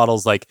business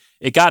models. Like,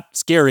 it got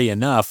scary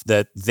enough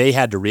that they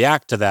had to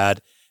react to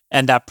that.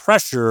 And that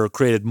pressure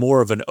created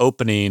more of an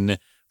opening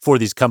for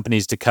these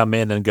companies to come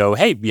in and go,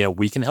 hey,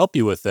 we can help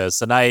you with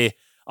this. And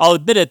I'll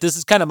admit it, this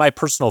is kind of my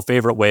personal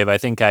favorite wave. I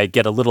think I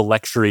get a little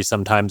lectury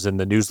sometimes in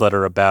the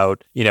newsletter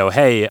about,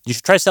 hey, you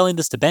should try selling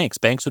this to banks.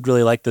 Banks would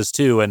really like this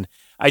too. And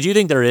I do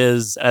think there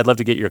is, I'd love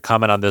to get your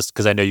comment on this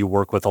because I know you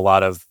work with a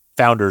lot of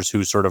founders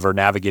who sort of are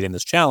navigating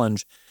this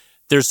challenge.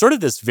 There's sort of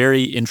this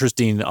very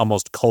interesting,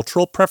 almost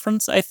cultural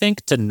preference, I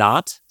think, to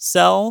not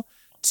sell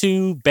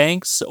to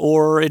banks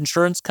or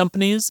insurance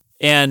companies.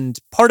 And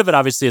part of it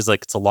obviously is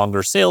like it's a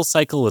longer sales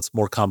cycle, it's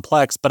more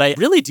complex, but I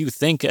really do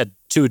think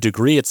to a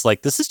degree it's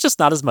like this is just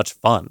not as much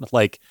fun.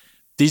 Like,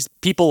 these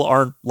people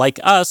aren't like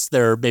us.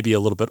 They're maybe a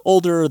little bit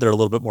older, they're a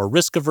little bit more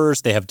risk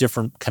averse, they have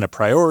different kind of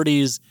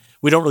priorities.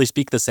 We don't really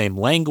speak the same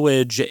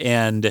language,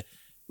 and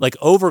like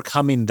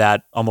overcoming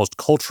that almost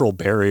cultural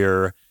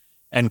barrier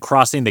and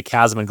crossing the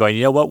chasm and going,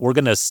 you know what, we're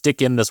going to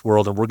stick in this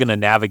world and we're going to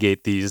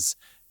navigate these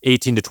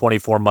 18 to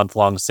 24 month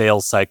long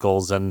sales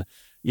cycles. And,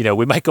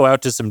 we might go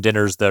out to some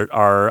dinners that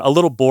are a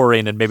little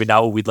boring and maybe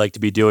not what we'd like to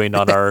be doing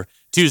on our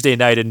Tuesday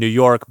night in New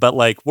York, but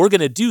like, we're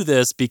going to do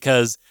this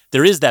because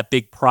there is that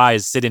big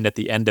prize sitting at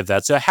the end of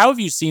that. So how have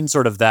you seen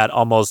sort of that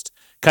almost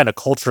kind of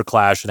culture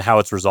clash and how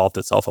it's resolved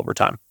itself over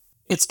time?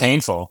 It's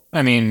painful.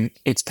 I mean,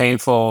 it's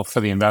painful for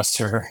the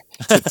investor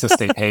to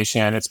stay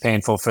patient. It's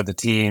painful for the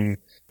team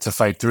to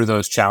fight through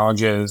those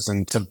challenges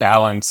and to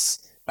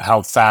balance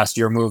how fast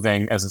you're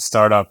moving as a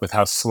startup with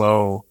how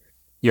slow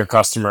your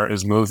customer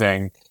is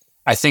moving.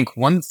 I think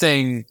one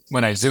thing,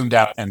 when I zoomed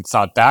out and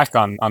thought back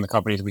on the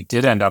companies we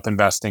did end up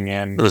investing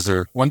in,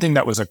 one thing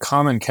that was a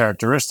common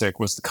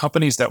characteristic was the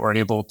companies that were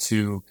able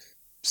to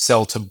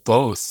sell to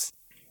both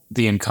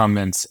the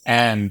incumbents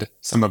and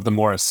some of the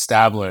more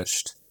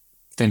established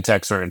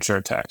fintechs or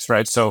insurtechs,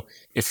 right? So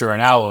if you're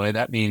an Alloy,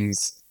 that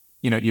means,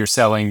 you're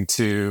selling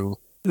to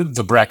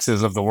the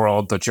Brexes of the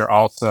world, but you're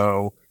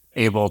also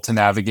able to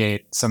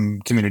navigate some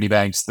community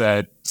banks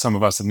that some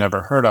of us have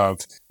never heard of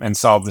and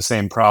solve the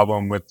same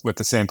problem with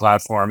the same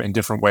platform in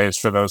different ways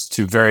for those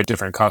two very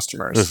different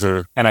customers.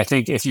 And I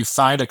think if you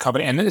find a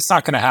company, and it's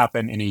not going to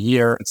happen in a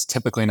year, it's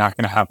typically not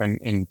going to happen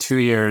in 2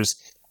 years.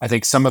 I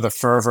think some of the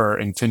fervor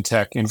in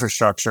fintech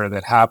infrastructure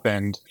that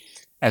happened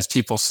as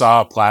people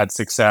saw Plaid's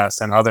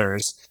success and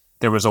others,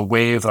 there was a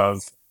wave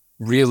of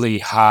really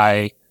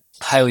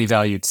highly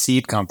valued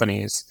seed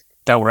companies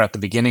that were at the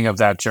beginning of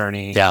that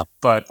journey. Yeah.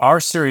 But our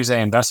Series A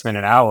investment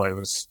in Alloy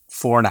was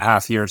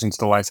 4.5 years into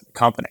the life of the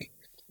company.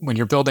 When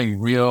you're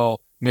building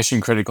real mission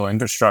critical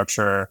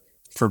infrastructure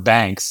for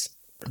banks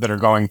that are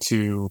going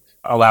to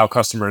allow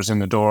customers in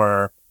the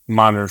door,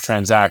 monitor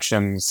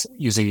transactions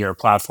using your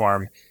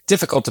platform,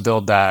 difficult to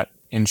build that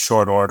in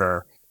short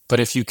order. But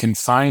if you can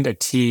find a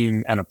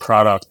team and a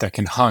product that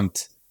can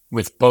hunt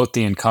with both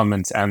the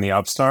incumbents and the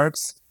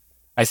upstarts,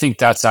 I think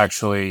that's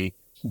actually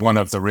one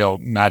of the real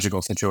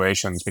magical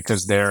situations,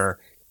 because they're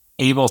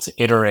able to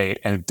iterate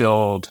and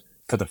build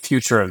for the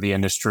future of the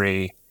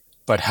industry,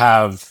 but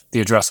have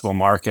the addressable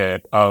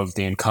market of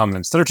the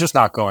incumbents that are just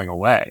not going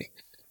away.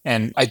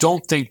 And I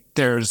don't think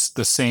there's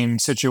the same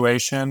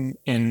situation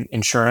in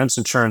insurance.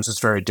 Insurance is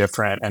very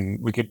different. And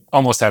we could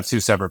almost have 2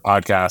 separate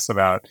podcasts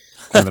about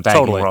kind of the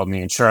banking Totally. world and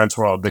the insurance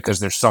world,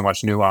 because there's so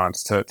much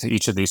nuance to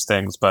each of these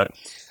things. But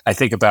I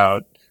think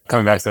about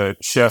coming back to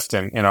Shift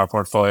in our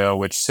portfolio,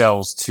 which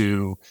sells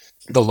to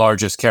the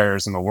largest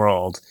carriers in the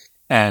world.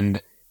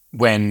 And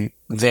when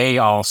they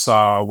all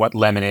saw what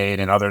Lemonade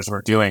and others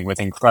were doing with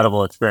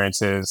incredible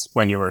experiences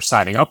when you were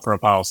signing up for a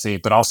policy,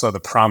 but also the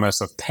promise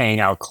of paying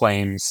out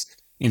claims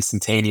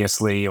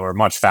instantaneously or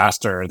much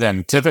faster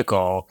than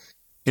typical,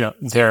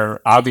 their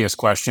obvious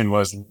question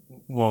was,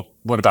 well,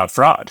 what about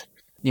fraud?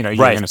 You're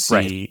going to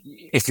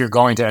see, if you're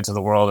going to enter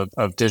the world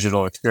of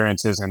digital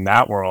experiences in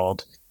that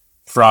world,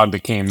 fraud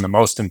became the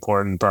most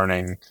important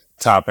burning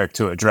topic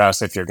to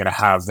address if you're going to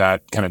have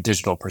that kind of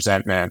digital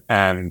presentment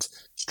and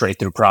straight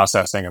through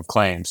processing of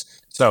claims.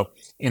 So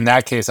in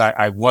that case,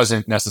 I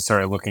wasn't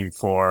necessarily looking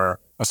for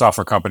a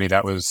software company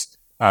that was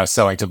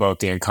selling to both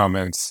the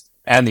incumbents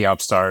and the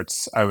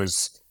upstarts. I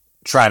was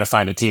trying to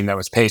find a team that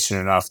was patient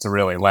enough to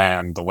really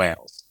land the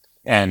whales.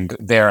 And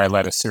there I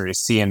led a Series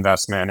C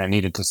investment and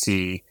needed to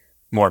see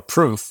more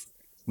proof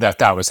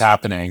that was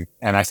happening.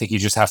 And I think you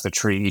just have to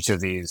treat each of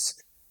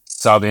these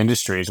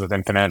sub-industries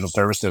within financial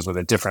services with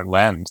a different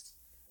lens,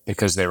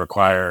 because they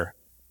require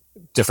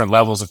different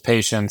levels of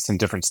patience and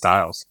different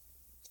styles.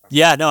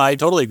 Yeah, no, I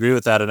totally agree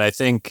with that. And I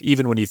think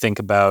even when you think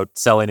about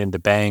selling into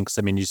banks,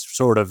 I mean, you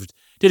sort of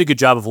did a good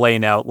job of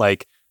laying out,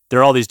 like, there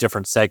are all these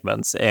different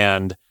segments,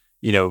 and,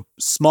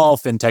 small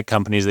fintech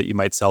companies that you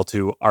might sell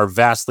to are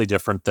vastly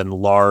different than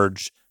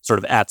large sort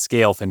of at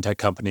scale fintech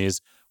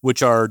companies,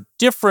 which are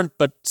different,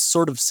 but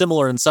sort of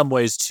similar in some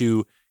ways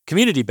to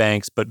community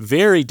banks, but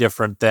very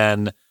different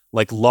than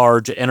like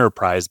large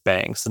enterprise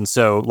banks. And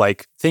so,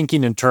 like,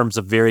 thinking in terms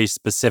of very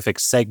specific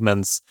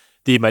segments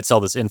that you might sell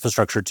this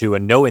infrastructure to,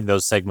 and knowing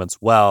those segments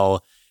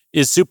well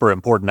is super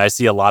important. I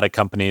see a lot of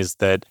companies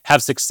that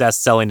have success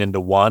selling into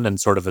one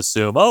and sort of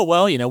assume, oh,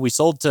 well, we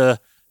sold to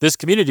this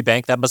community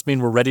bank, that must mean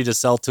we're ready to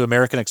sell to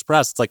American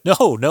Express. It's like,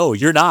 no,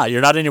 you're not.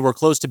 You're not anywhere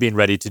close to being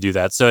ready to do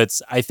that. So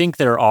I think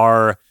there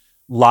are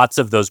lots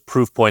of those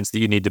proof points that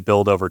you need to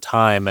build over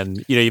time.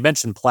 And, you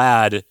mentioned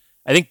Plaid.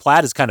 I think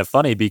Plaid is kind of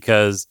funny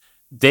because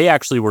they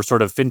actually were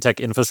sort of fintech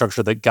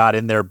infrastructure that got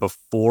in there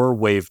before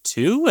Wave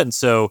 2. And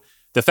so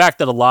the fact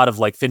that a lot of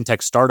like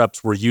fintech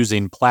startups were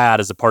using Plaid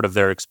as a part of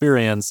their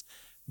experience,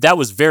 that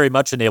was very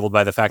much enabled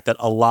by the fact that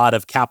a lot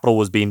of capital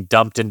was being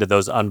dumped into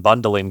those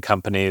unbundling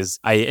companies.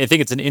 I think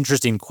it's an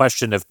interesting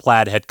question if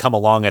Plaid had come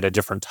along at a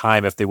different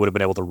time, if they would have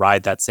been able to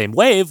ride that same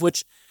wave,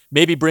 which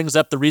maybe brings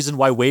up the reason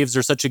why waves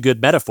are such a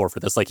good metaphor for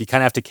this. Like, you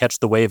kind of have to catch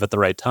the wave at the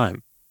right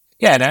time.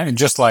 Yeah, and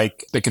just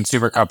like the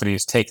consumer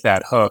companies take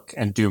that hook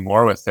and do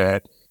more with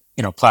it,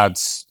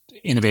 Plaid's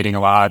innovating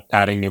a lot,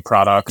 adding new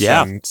products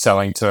and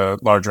selling to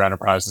larger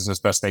enterprises as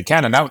best they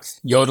can. And now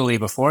Yodlee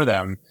before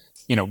them,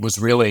 was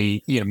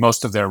really,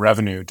 most of their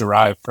revenue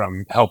derived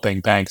from helping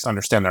banks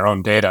understand their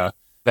own data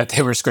that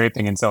they were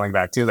scraping and selling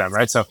back to them,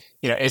 right? So,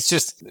 it's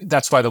just,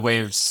 that's why the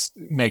waves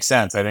make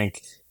sense. I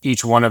think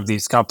each one of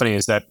these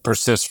companies that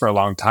persists for a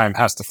long time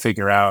has to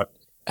figure out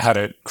how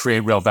to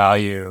create real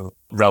value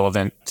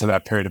relevant to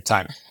that period of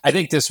time. I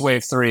think this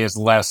wave 3 is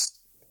less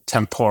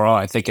temporal.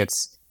 I think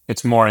it's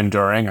more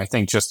enduring. I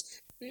think just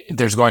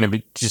there's going to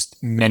be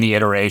just many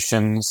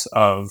iterations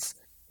of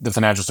the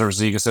financial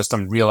services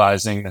ecosystem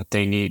realizing that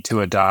they need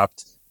to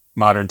adopt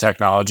modern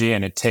technology,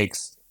 and it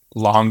takes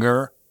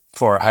longer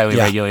for highly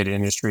regulated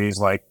industries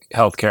like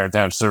healthcare and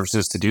financial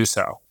services to do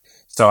so.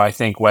 So I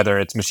think whether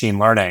it's machine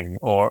learning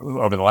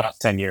or over the last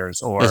 10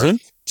 years or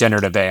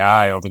generative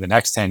AI over the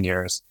next 10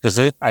 years,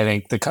 I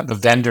think the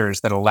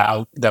vendors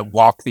that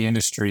walk the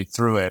industry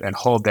through it and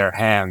hold their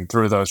hand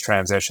through those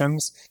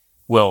transitions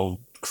will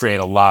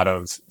create a lot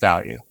of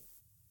value.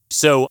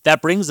 So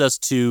that brings us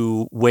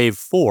to wave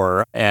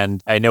 4.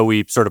 And I know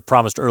we sort of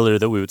promised earlier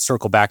that we would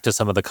circle back to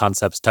some of the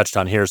concepts touched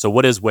on here. So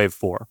what is wave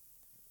 4?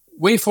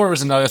 Wave 4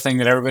 was another thing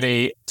that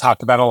everybody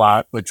talked about a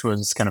lot, which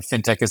was kind of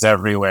fintech is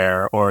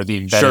everywhere, or the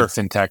embedded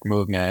fintech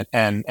movement.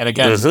 And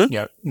again,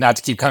 not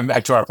to keep coming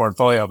back to our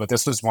portfolio, but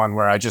this was one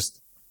where I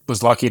just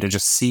was lucky to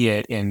just see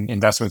it in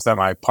investments that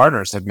my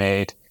partners had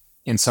made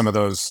in some of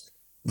those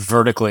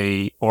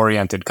vertically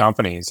oriented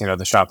companies, the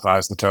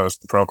Shopify's, the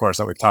Toast, the Procore's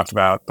that we've talked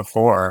about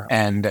before.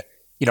 And,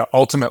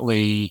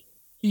 ultimately,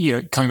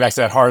 coming back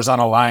to that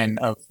horizontal line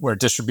of where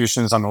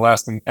distribution is on the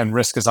left and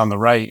risk is on the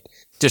right,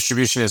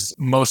 distribution is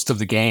most of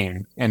the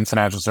game in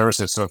financial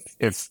services. So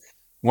if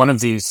one of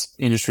these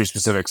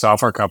industry-specific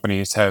software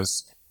companies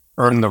has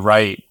earned the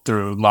right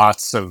through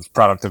lots of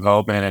product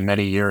development and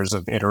many years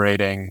of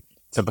iterating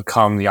to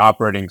become the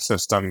operating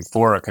system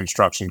for a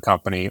construction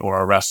company or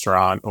a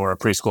restaurant or a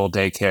preschool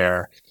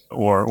daycare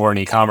or an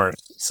e-commerce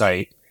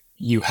site,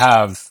 you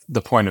have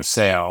the point of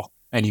sale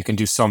and you can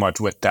do so much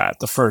with that.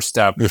 The first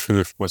step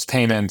was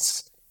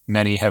payments.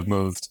 Many have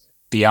moved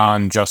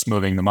beyond just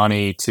moving the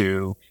money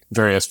to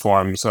various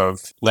forms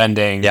of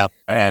lending.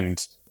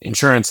 And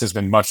insurance has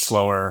been much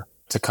slower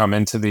to come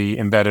into the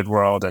embedded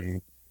world.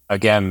 And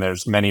again,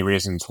 there's many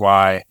reasons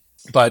why.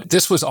 But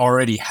this was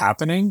already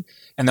happening.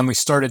 And then we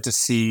started to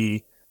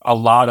see a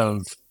lot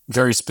of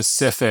very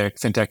specific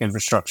fintech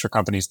infrastructure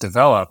companies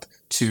develop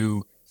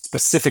to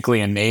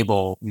specifically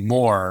enable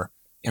more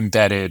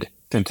embedded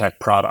fintech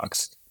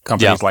products.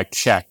 Companies like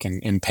Check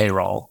and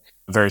Payroll,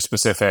 very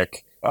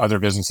specific other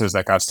businesses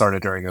that got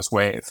started during this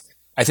wave.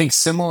 I think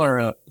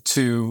similar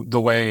to the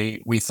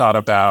way we thought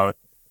about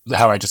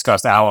how I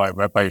discussed Alloy,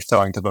 right, by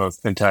selling to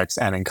both fintechs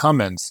and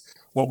incumbents,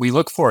 what we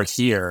look for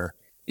here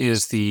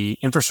is the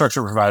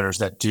infrastructure providers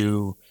that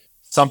do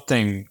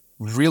something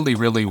really,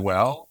 really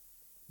well,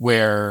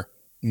 where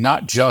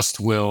not just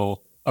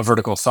will a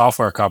vertical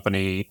software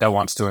company that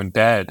wants to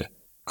embed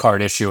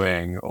card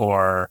issuing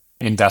or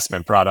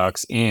investment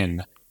products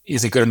in,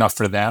 is it good enough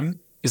for them?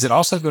 Is it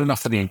also good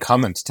enough for the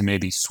incumbents to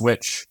maybe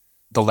switch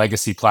the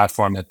legacy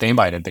platform that they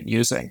might have been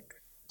using?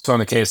 So in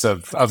the case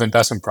of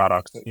investment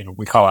products,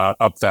 we call out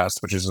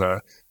Upvest, which is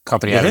a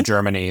company out of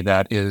Germany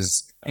that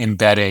is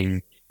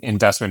embedding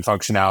investment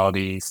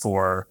functionality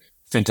for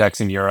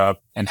fintechs in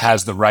Europe and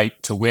has the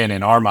right to win,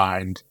 in our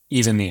mind,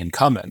 even the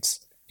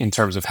incumbents in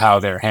terms of how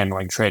they're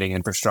handling trading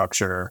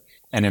infrastructure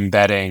and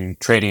embedding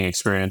trading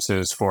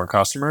experiences for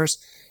customers.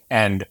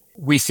 And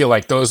we feel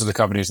like those are the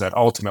companies that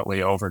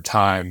ultimately, over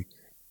time,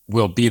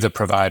 will be the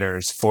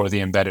providers for the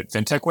embedded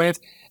fintech wave.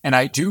 And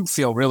I do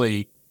feel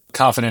really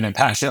confident and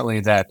passionately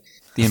that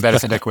the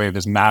embedded fintech wave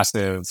is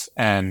massive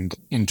and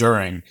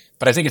enduring,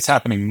 but I think it's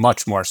happening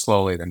much more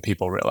slowly than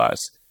people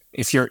realize.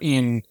 If you're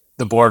in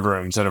the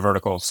boardrooms at a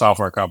vertical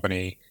software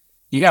company,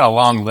 you got a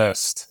long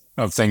list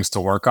of things to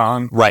work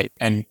on. Right.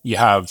 And you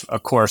have a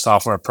core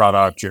software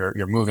product, you're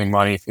moving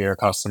money for your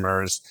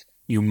customers.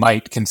 You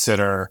might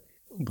consider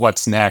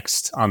what's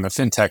next on the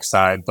fintech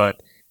side,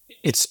 but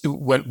it's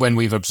when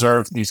we've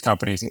observed these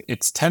companies,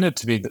 it's tended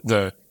to be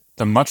the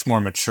much more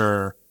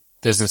mature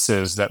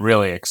businesses that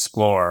really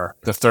explore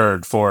the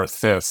third, fourth,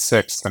 fifth,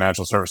 sixth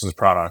financial services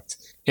product.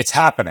 It's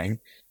happening.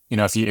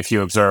 If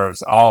you observe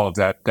all of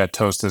that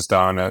Toast has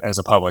done as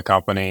a public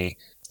company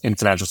in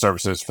financial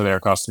services for their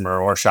customer,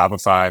 or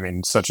Shopify, I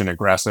mean, such an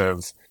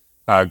aggressive,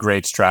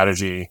 great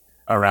strategy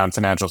around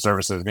financial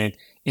services. I mean,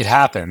 it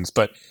happens,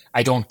 but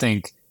I don't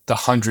think the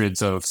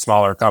hundreds of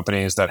smaller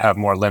companies that have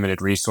more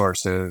limited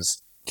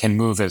resources can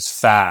move as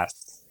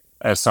fast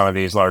as some of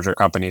these larger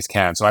companies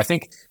can. So I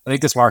think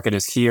this market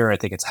is here. I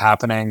think it's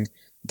happening,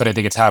 but I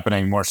think it's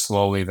happening more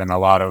slowly than a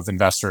lot of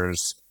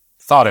investors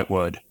thought it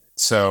would.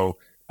 So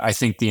I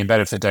think the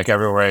embedded fintech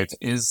everywhere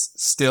is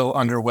still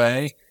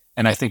underway,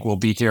 and I think we'll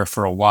be here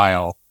for a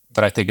while,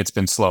 but I think it's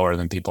been slower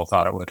than people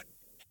thought it would.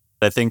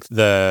 I think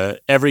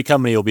every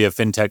company will be a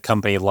fintech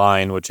company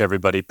line, which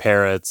everybody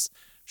parrots,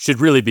 should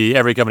really be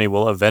every company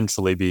will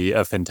eventually be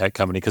a fintech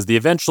company, because the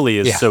eventually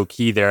is so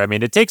key there. I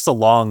mean, it takes a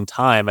long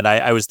time. And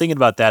I was thinking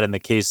about that in the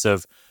case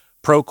of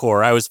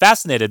Procore. I was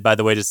fascinated, by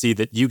the way, to see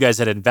that you guys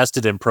had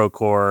invested in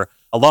Procore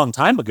a long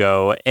time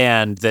ago,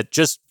 and that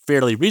just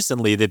fairly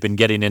recently they've been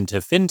getting into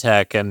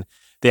fintech, and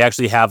they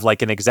actually have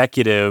like an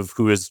executive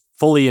who is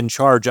fully in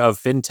charge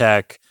of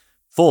fintech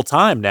full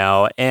time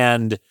now.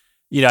 And,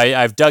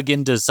 I've dug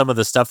into some of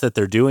the stuff that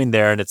they're doing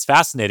there, and it's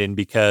fascinating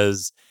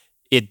because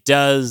it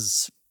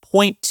does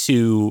point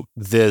to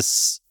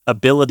this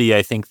ability,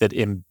 I think, that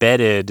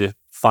embedded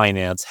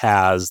finance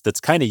has that's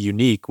kind of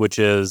unique, which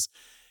is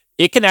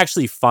it can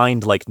actually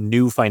find like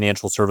new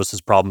financial services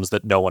problems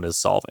that no one is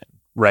solving,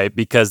 right?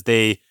 Because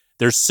they're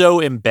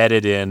so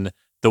embedded in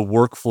the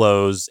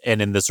workflows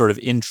and in the sort of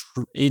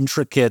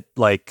intricate,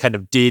 like kind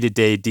of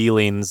day-to-day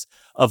dealings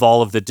of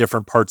all of the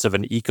different parts of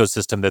an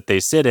ecosystem that they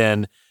sit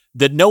in,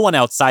 that no one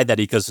outside that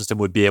ecosystem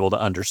would be able to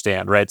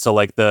understand, right? So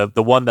like the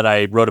one that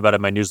I wrote about in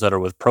my newsletter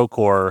with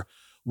Procore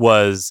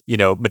was,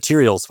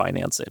 materials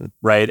financing,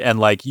 right? And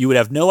like you would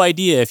have no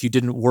idea if you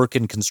didn't work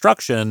in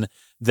construction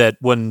that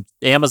when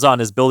Amazon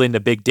is building a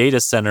big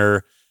data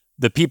center,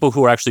 the people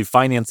who are actually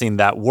financing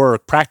that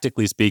work,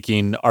 practically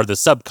speaking, are the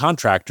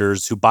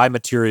subcontractors who buy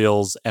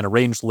materials and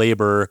arrange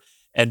labor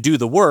and do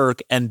the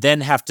work and then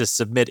have to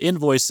submit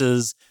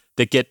invoices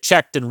that get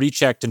checked and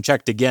rechecked and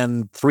checked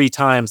again 3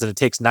 times, and it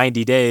takes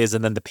 90 days,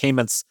 and then the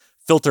payments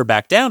filter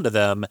back down to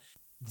them.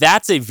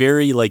 That's a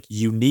very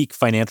unique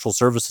financial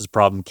services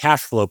problem,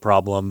 cash flow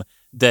problem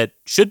that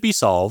should be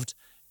solved,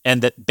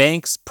 and that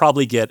banks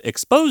probably get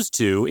exposed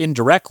to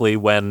indirectly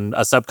when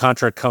a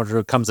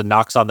subcontractor comes and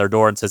knocks on their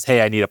door and says,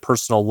 "Hey, I need a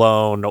personal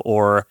loan,"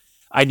 or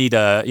 "I need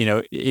a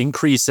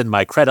increase in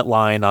my credit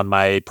line on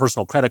my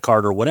personal credit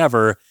card," or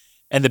whatever.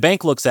 And the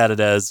bank looks at it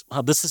as,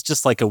 "Well, this is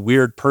just like a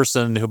weird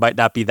person who might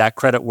not be that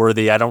credit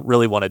worthy. I don't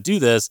really want to do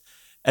this."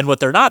 And what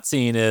they're not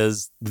seeing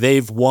is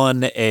they've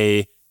won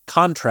a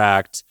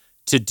contract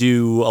to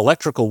do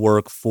electrical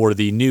work for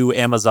the new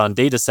Amazon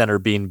data center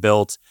being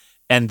built,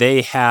 and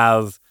they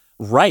have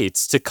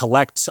rights to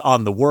collect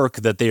on the work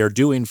that they are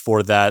doing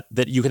for that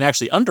you can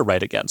actually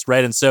underwrite against,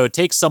 right? And so it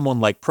takes someone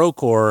like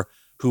Procore,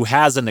 who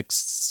has an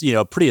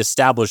pretty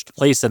established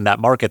place in that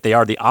market. They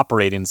are the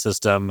operating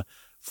system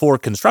for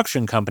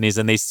construction companies,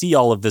 and they see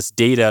all of this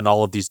data and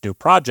all of these new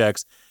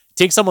projects. It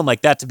takes someone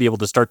like that to be able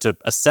to start to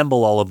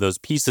assemble all of those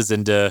pieces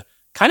into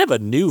kind of a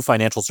new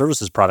financial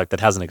services product that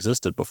hasn't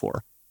existed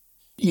before.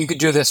 You could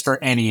do this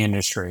for any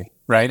industry,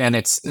 right? And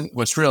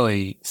what's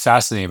really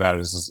fascinating about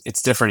it is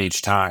it's different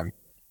each time.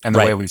 And the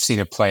way we've seen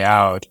it play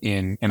out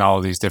in all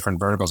of these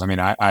different verticals. I mean,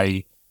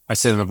 I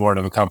sit on the board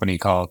of a company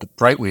called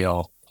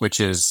Brightwheel,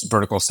 which is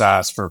vertical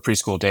SaaS for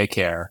preschool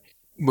daycare,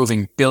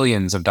 moving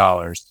billions of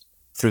dollars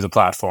through the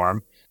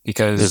platform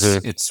because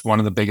it's one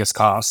of the biggest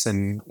costs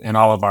in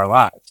all of our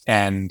lives.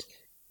 And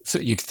so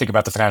you can think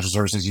about the financial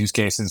services use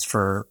cases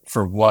for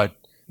what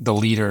the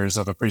leaders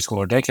of a preschool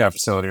or daycare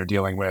facility are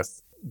dealing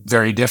with,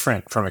 very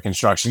different from a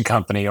construction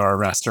company or a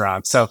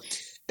restaurant. So,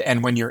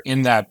 and when you're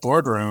in that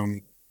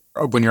boardroom,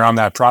 or when you're on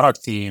that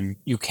product team,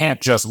 you can't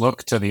just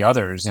look to the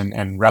others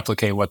and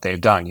replicate what they've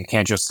done. You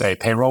can't just say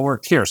payroll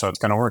worked here, so it's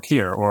going to work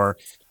here, or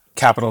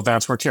capital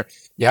advance worked here.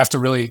 You have to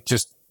really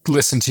just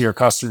listen to your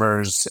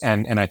customers,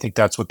 and I think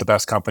that's what the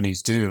best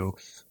companies do.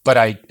 But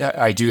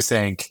I do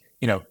think,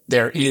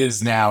 there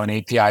is now an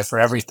API for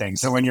everything.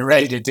 So when you're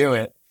ready to do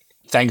it,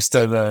 thanks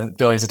to the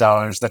billions of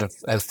dollars that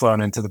have flown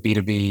into the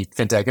B2B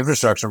fintech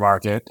infrastructure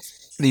market,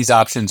 these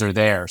options are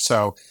there.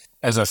 So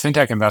as a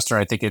fintech investor,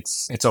 I think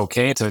it's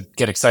okay to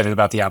get excited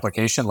about the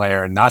application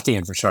layer and not the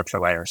infrastructure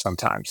layer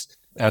sometimes.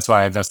 That's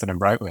why I invested in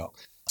Brightwheel.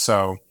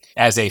 So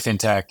as a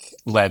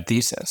fintech-led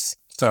thesis.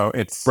 So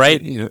it's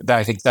right.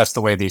 I think that's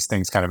the way these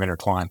things kind of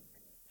intertwine.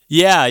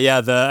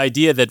 Yeah. The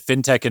idea that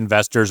fintech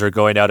investors are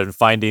going out and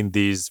finding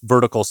these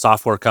vertical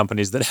software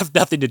companies that have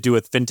nothing to do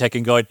with fintech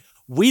and going,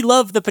 "We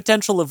love the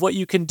potential of what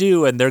you can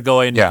do." And they're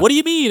going, "What do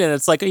you mean?" And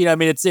it's like,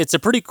 it's a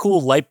pretty cool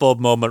light bulb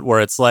moment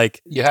where it's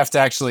like, you have to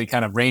actually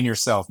kind of rein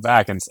yourself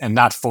back and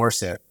not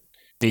force it,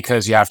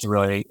 because you have to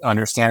really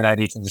understand that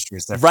each industry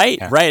is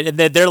different. Right. And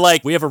then they're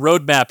like, "We have a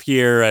roadmap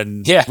here,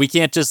 and we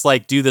can't just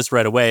do this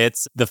right away."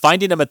 It's the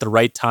finding them at the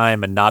right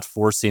time and not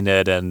forcing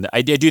it. And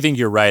I do think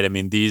you're right. I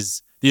mean,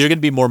 these are going to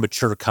be more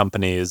mature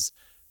companies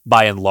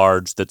by and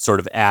large that sort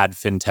of add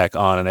fintech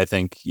on. And I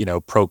think,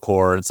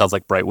 Procore, and it sounds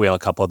like Brightwheel and a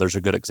couple others are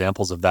good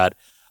examples of that.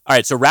 All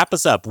right, so wrap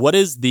us up. What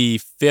is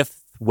the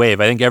fifth wave?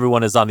 I think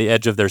everyone is on the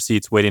edge of their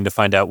seats waiting to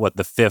find out what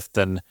the fifth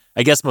and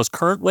I guess most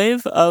current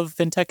wave of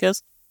fintech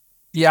is.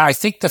 Yeah, I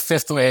think the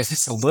fifth wave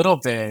is a little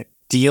bit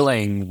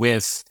dealing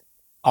with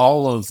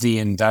all of the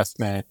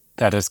investment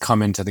that has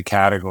come into the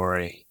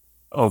category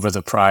over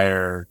the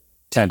prior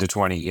 10 to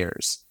 20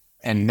 years.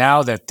 And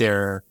now that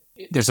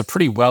there's a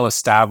pretty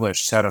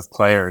well-established set of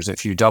players,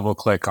 if you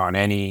double-click on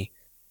any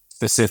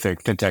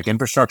specific fintech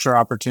infrastructure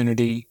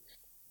opportunity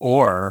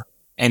or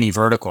any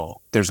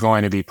vertical, there's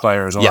going to be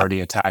players already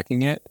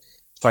attacking it.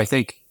 So I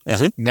think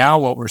now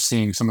what we're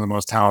seeing some of the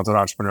most talented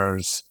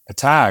entrepreneurs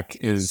attack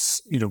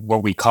is,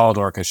 what we called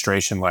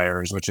orchestration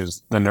layers, which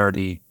is the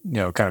nerdy,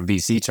 kind of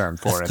VC term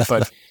for it.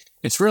 But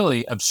it's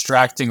really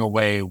abstracting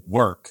away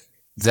work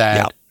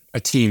that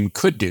a team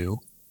could do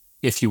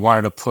if you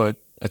wanted to put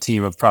a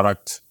team of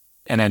product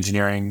and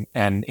engineering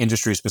and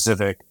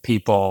industry-specific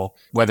people,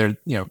 whether,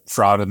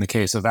 fraud in the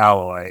case of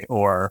Alloy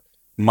or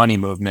money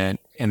movement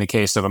in the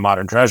case of a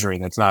modern treasury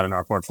that's not in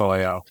our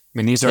portfolio. I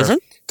mean, these are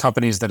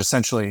companies that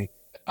essentially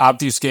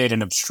obfuscate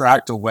and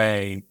abstract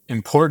away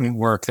important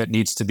work that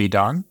needs to be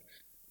done,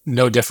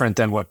 no different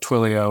than what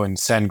Twilio and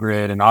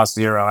SendGrid and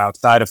Auth0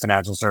 outside of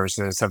financial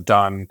services have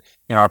done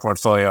in our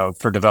portfolio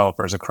for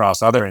developers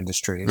across other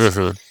industries.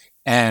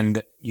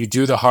 And you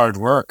do the hard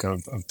work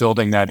of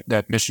building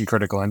that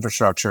mission-critical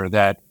infrastructure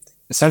that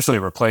essentially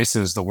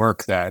replaces the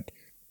work that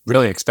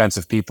really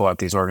expensive people at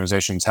these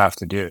organizations have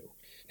to do.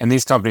 And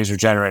these companies are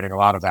generating a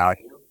lot of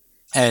value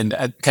and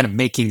kind of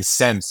making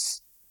sense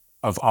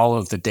of all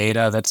of the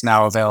data that's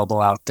now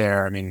available out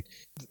there. I mean,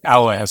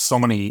 Alloy has so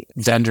many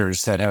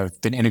vendors that have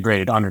been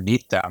integrated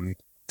underneath them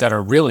that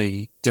are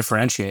really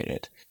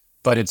differentiated.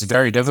 But it's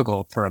very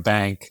difficult for a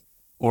bank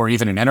or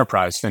even an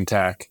enterprise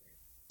fintech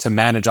to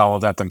manage all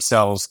of that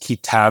themselves, keep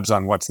tabs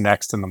on what's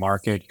next in the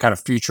market, kind of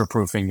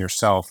future-proofing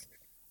yourself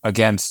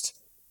against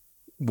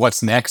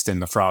what's next in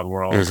the fraud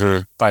world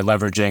by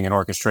leveraging an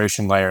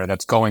orchestration layer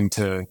that's going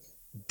to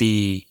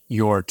be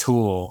your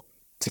tool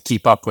to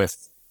keep up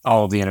with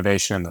all of the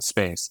innovation in the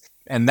space.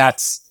 And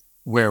that's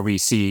where we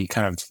see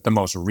kind of the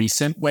most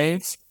recent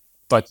wave,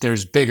 but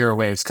there's bigger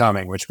waves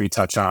coming, which we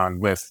touch on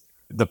with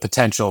the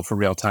potential for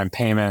real-time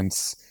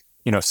payments.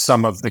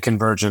 Some of the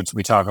convergence,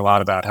 we talk a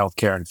lot about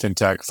healthcare and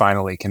fintech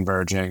finally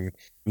converging,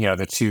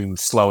 the two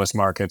slowest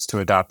markets to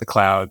adopt the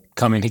cloud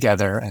coming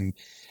together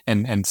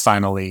and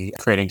finally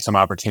creating some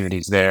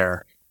opportunities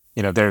there.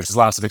 There's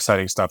lots of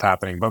exciting stuff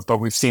happening, but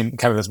we've seen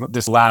kind of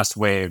this last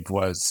wave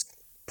was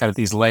kind of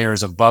these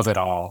layers above it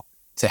all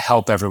to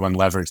help everyone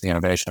leverage the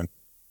innovation.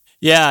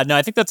 Yeah, no,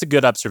 I think that's a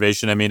good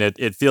observation. I mean,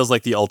 it feels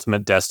like the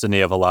ultimate destiny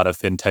of a lot of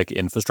fintech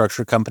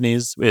infrastructure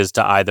companies is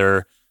to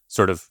either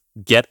sort of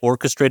get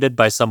orchestrated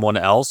by someone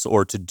else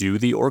or to do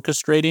the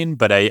orchestrating.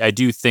 But I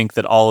do think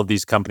that all of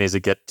these companies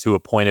that get to a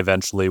point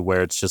eventually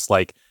where it's just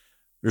like,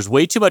 there's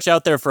way too much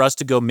out there for us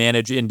to go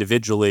manage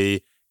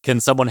individually. Can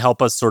someone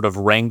help us sort of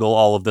wrangle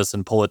all of this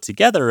and pull it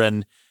together?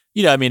 And,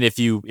 I mean, if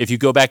you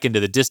go back into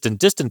the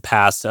distant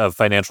past of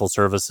financial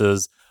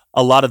services,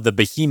 a lot of the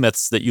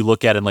behemoths that you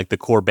look at in like the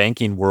core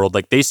banking world,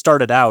 like they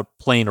started out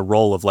playing a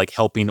role of like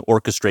helping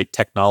orchestrate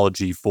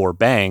technology for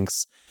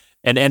banks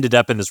and ended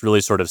up in this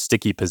really sort of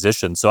sticky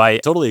position. So I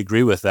totally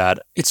agree with that.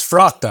 It's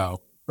fraught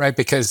though, right?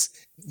 Because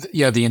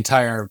the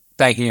entire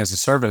banking as a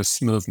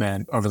service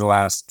movement over the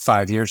last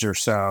 5 years or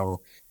so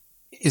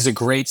is a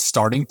great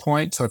starting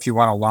point. So if you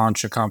want to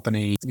launch a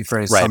company, you've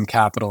raised some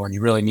capital and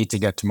you really need to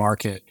get to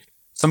market,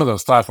 some of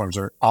those platforms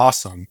are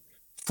awesome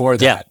for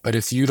that. Yeah. But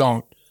if you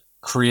don't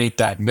create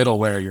that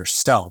middleware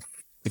yourself,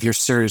 if you're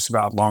serious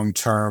about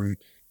long-term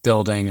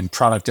building and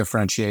product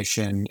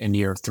differentiation in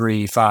year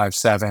 3, 5,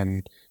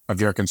 7 of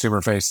your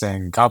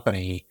consumer-facing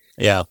company,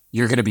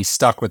 you're going to be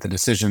stuck with the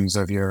decisions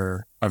of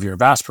your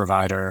VAS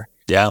provider.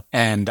 Yeah.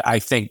 And I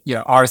think,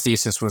 our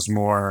thesis was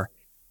more,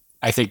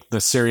 I think the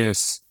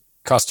serious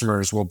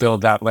customers will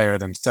build that layer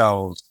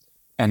themselves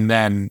and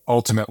then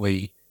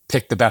ultimately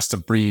pick the best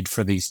of breed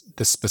for the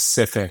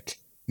specific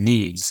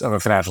needs of a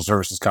financial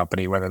services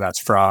company, whether that's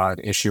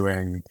fraud,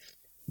 issuing,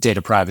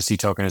 data privacy,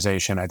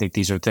 tokenization. I think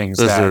these are things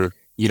that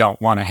you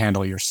don't want to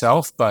handle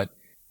yourself, but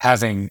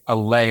having a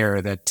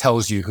layer that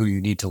tells you who you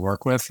need to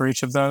work with for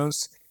each of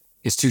those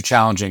is too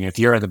challenging if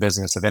you're in the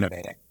business of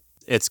innovating.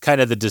 It's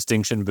kind of the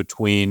distinction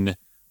between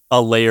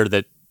a layer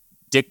that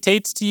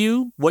dictates to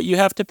you what you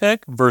have to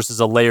pick versus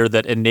a layer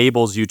that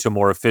enables you to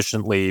more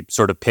efficiently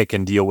sort of pick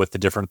and deal with the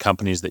different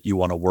companies that you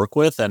want to work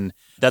with. And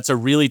that's a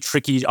really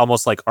tricky,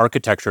 almost like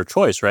architecture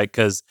choice, right?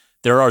 Because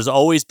there are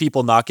always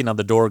people knocking on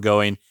the door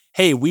going,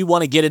 hey, we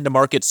want to get into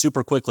market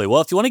super quickly.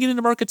 Well, if you want to get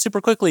into market super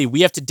quickly,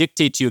 we have to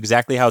dictate to you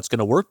exactly how it's going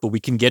to work, but we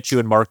can get you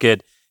in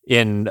market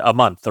in a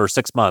month or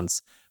 6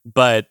 months.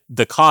 But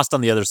the cost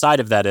on the other side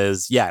of that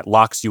is, it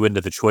locks you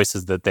into the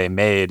choices that they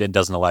made and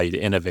doesn't allow you to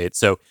innovate.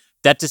 So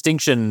that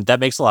distinction, that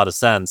makes a lot of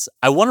sense.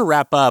 I want to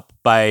wrap up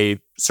by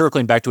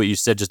circling back to what you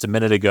said just a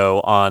minute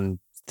ago on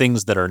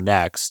things that are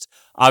next.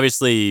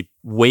 Obviously,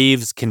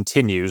 waves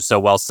continue. So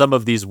while some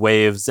of these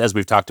waves, as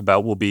we've talked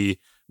about, will be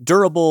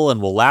durable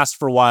and will last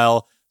for a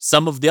while,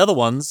 some of the other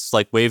ones,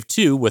 like wave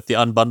 2 with the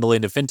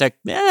unbundling of fintech,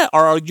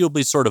 are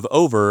arguably sort of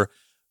over.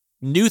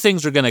 New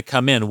things are going to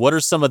come in. What are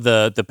some of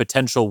the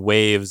potential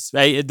waves?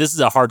 This is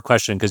a hard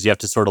question because you have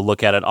to sort of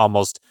look at it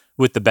almost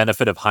with the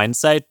benefit of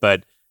hindsight,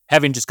 but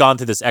having just gone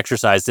through this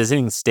exercise, does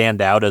anything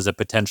stand out as a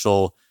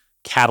potential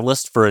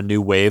catalyst for a new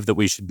wave that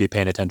we should be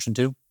paying attention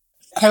to?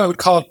 I would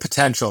call it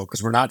potential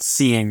because we're not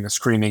seeing the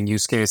screaming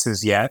use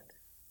cases yet.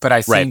 But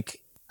I think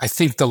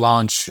the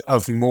launch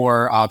of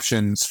more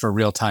options for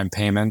real-time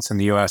payments in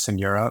the US and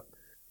Europe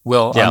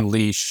will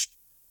unleash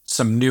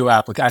some new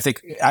applications. I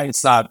think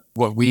it's not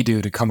what we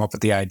do to come up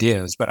with the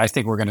ideas, but I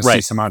think we're going to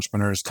see some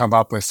entrepreneurs come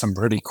up with some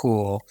pretty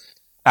cool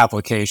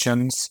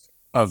applications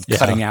of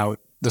cutting out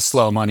the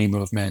slow money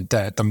movement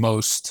that the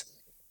most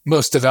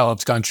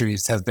developed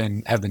countries have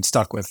been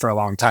stuck with for a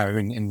long time. I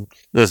mean, in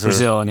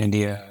Brazil and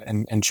India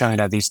and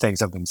China, these things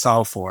have been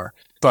solved for.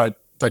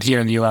 But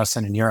here in the US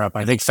and in Europe,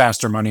 I think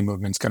faster money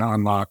movement's going to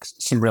unlock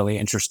some really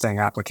interesting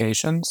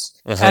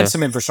applications and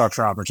some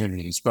infrastructure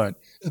opportunities. But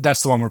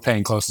that's the one we're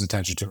paying closest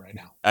attention to right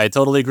now. I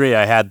totally agree.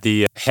 I had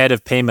the head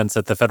of payments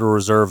at the Federal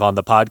Reserve on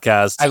the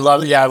podcast. I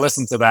love it. Yeah, I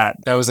listened to that.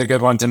 That was a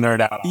good one to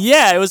nerd out on.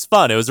 Yeah, it was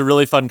fun. It was a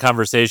really fun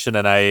conversation.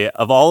 And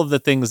of all of the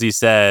things he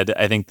said,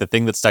 I think the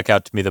thing that stuck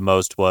out to me the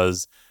most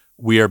was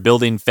we are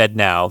building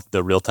FedNow,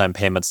 the real-time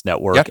payments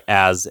network,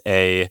 as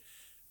a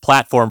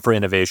platform for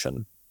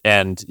innovation.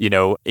 And,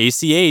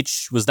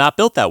 ACH was not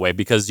built that way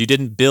because you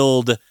didn't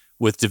build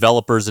with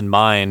developers in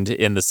mind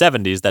in the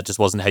 70s. That just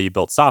wasn't how you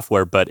built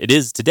software, but it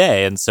is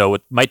today. And so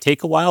it might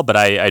take a while, but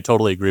I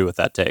totally agree with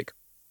that take.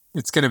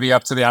 It's going to be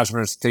up to the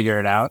entrepreneurs to figure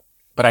it out.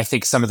 But I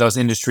think some of those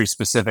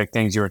industry-specific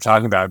things you were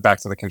talking about, back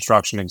to the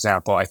construction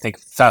example, I think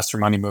faster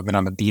money movement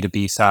on the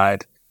B2B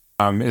side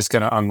is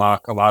going to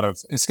unlock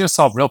it's going to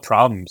solve real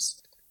problems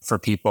for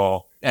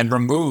people and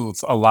remove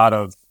a lot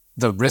of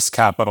the risk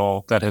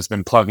capital that has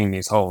been plugging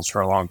these holes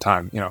for a long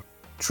time,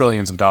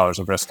 trillions of dollars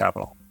of risk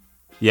capital.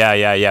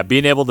 Yeah.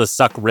 Being able to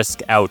suck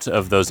risk out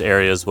of those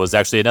areas was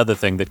actually another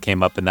thing that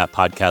came up in that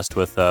podcast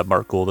with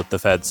Mark Gould at the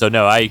Fed. So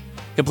no, I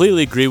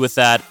completely agree with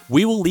that.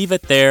 We will leave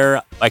it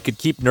there. I could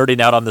keep nerding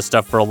out on this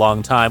stuff for a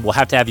long time. We'll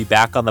have to have you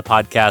back on the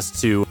podcast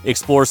to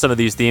explore some of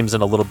these themes in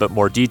a little bit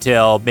more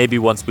detail. Maybe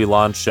once we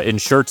launch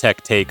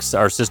InsurTech Takes,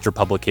 our sister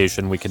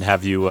publication, we can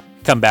have you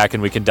come back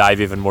and we can dive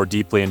even more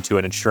deeply into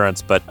an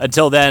insurance. But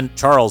until then,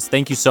 Charles,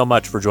 thank you so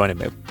much for joining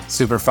me.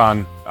 Super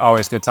fun.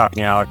 Always good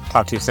talking out.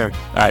 Talk to you soon.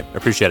 All right.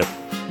 Appreciate it.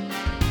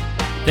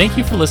 Thank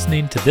you for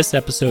listening to this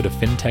episode of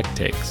Fintech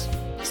Takes.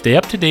 Stay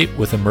up to date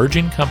with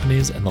emerging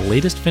companies and the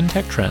latest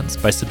fintech trends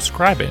by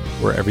subscribing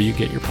wherever you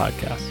get your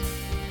podcasts.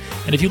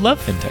 And if you love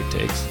Fintech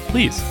Takes,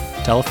 please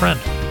tell a friend.